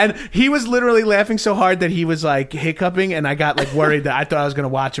 And he was literally laughing so hard that he was like hiccuping, and I got like worried that I thought I was going to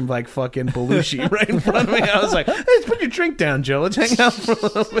watch him like fucking Belushi right in front of me. I was like, hey, let's put your drink down, Joe. Let's hang out for a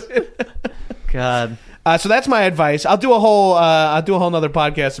little bit. God. So that's my advice. I'll do a whole nother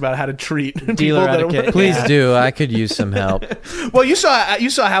podcast about how to treat dealer etiquette. Please do. I could use some help. Well, you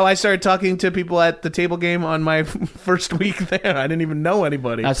saw how I started talking to people at the table game on my first week there. I didn't even know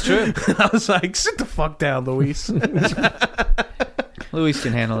anybody. That's true. I was like, sit the fuck down, Luis. Luis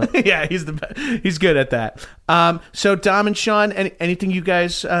can handle it. Yeah, he's good at that. So Dom and Sean, anything you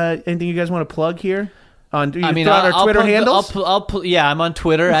guys want to plug here? Our Twitter handles? I'm on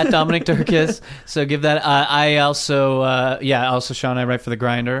Twitter at Dominic Dierkes. So give that. I also Sean, I write for The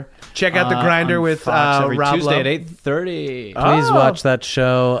Grinder. Check out The Grinder with Fox every Rob Tuesday Lowe. at 8:30. Please watch that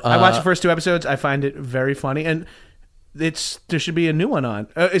show. I watched the first 2 episodes. I find it very funny, and there should be a new one on.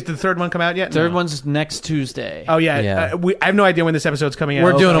 Is the third one come out yet? Third one's next Tuesday. Oh yeah. I have no idea when this episode's coming out.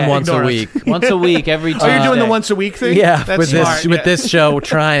 We're doing them once a week. Once a week, every Tuesday. Oh, you're doing the once a week thing? Yeah, that's with smart. with this show,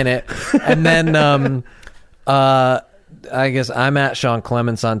 trying it, and then. I guess I'm at Sean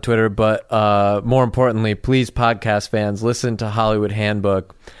Clements on Twitter, but more importantly, please, podcast fans, listen to Hollywood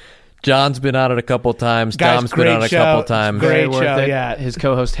Handbook. John's been on it a couple times. Guys, Dom's been great on it a show. couple times. Great Very worth show, it. yeah. His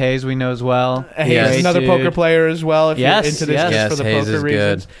co-host Hayes, we know as well. Hayes, another dude. poker player as well. If Yes, you're into this yes. just for the Hayes poker is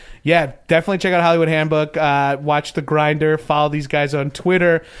reasons. good. Yeah, definitely check out Hollywood Handbook. Watch The Grinder. Follow these guys on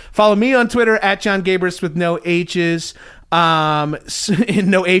Twitter. Follow me on Twitter at John Gabris with no H's. No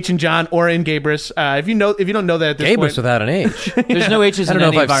H in John or in Gabris. If you don't know that at this Gabris point, without an H. There's no H's I in don't know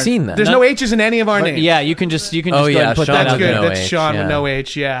any if of I've our... seen that. there's no H's in any of our But, names. yeah, you can just go Oh, ahead yeah, and put Sean that That's out good. with there. no That's H, Sean with yeah. no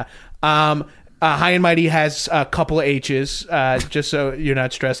H. Yeah. High and Mighty has a couple of H's, just so you're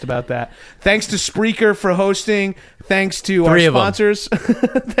not stressed about that. Thanks to Spreaker for hosting. Thanks to Three our of them.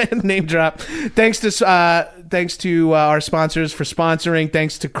 sponsors. Name drop. Thanks to our sponsors for sponsoring.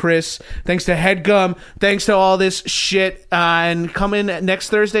 Thanks to Chris. Thanks to HeadGum. Thanks to all this shit. And come in next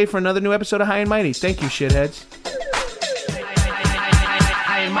Thursday for another new episode of High and Mighty. Thank you, shitheads.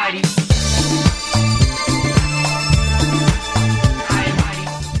 High and Mighty.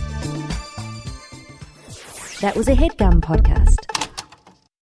 That was a HeadGum podcast.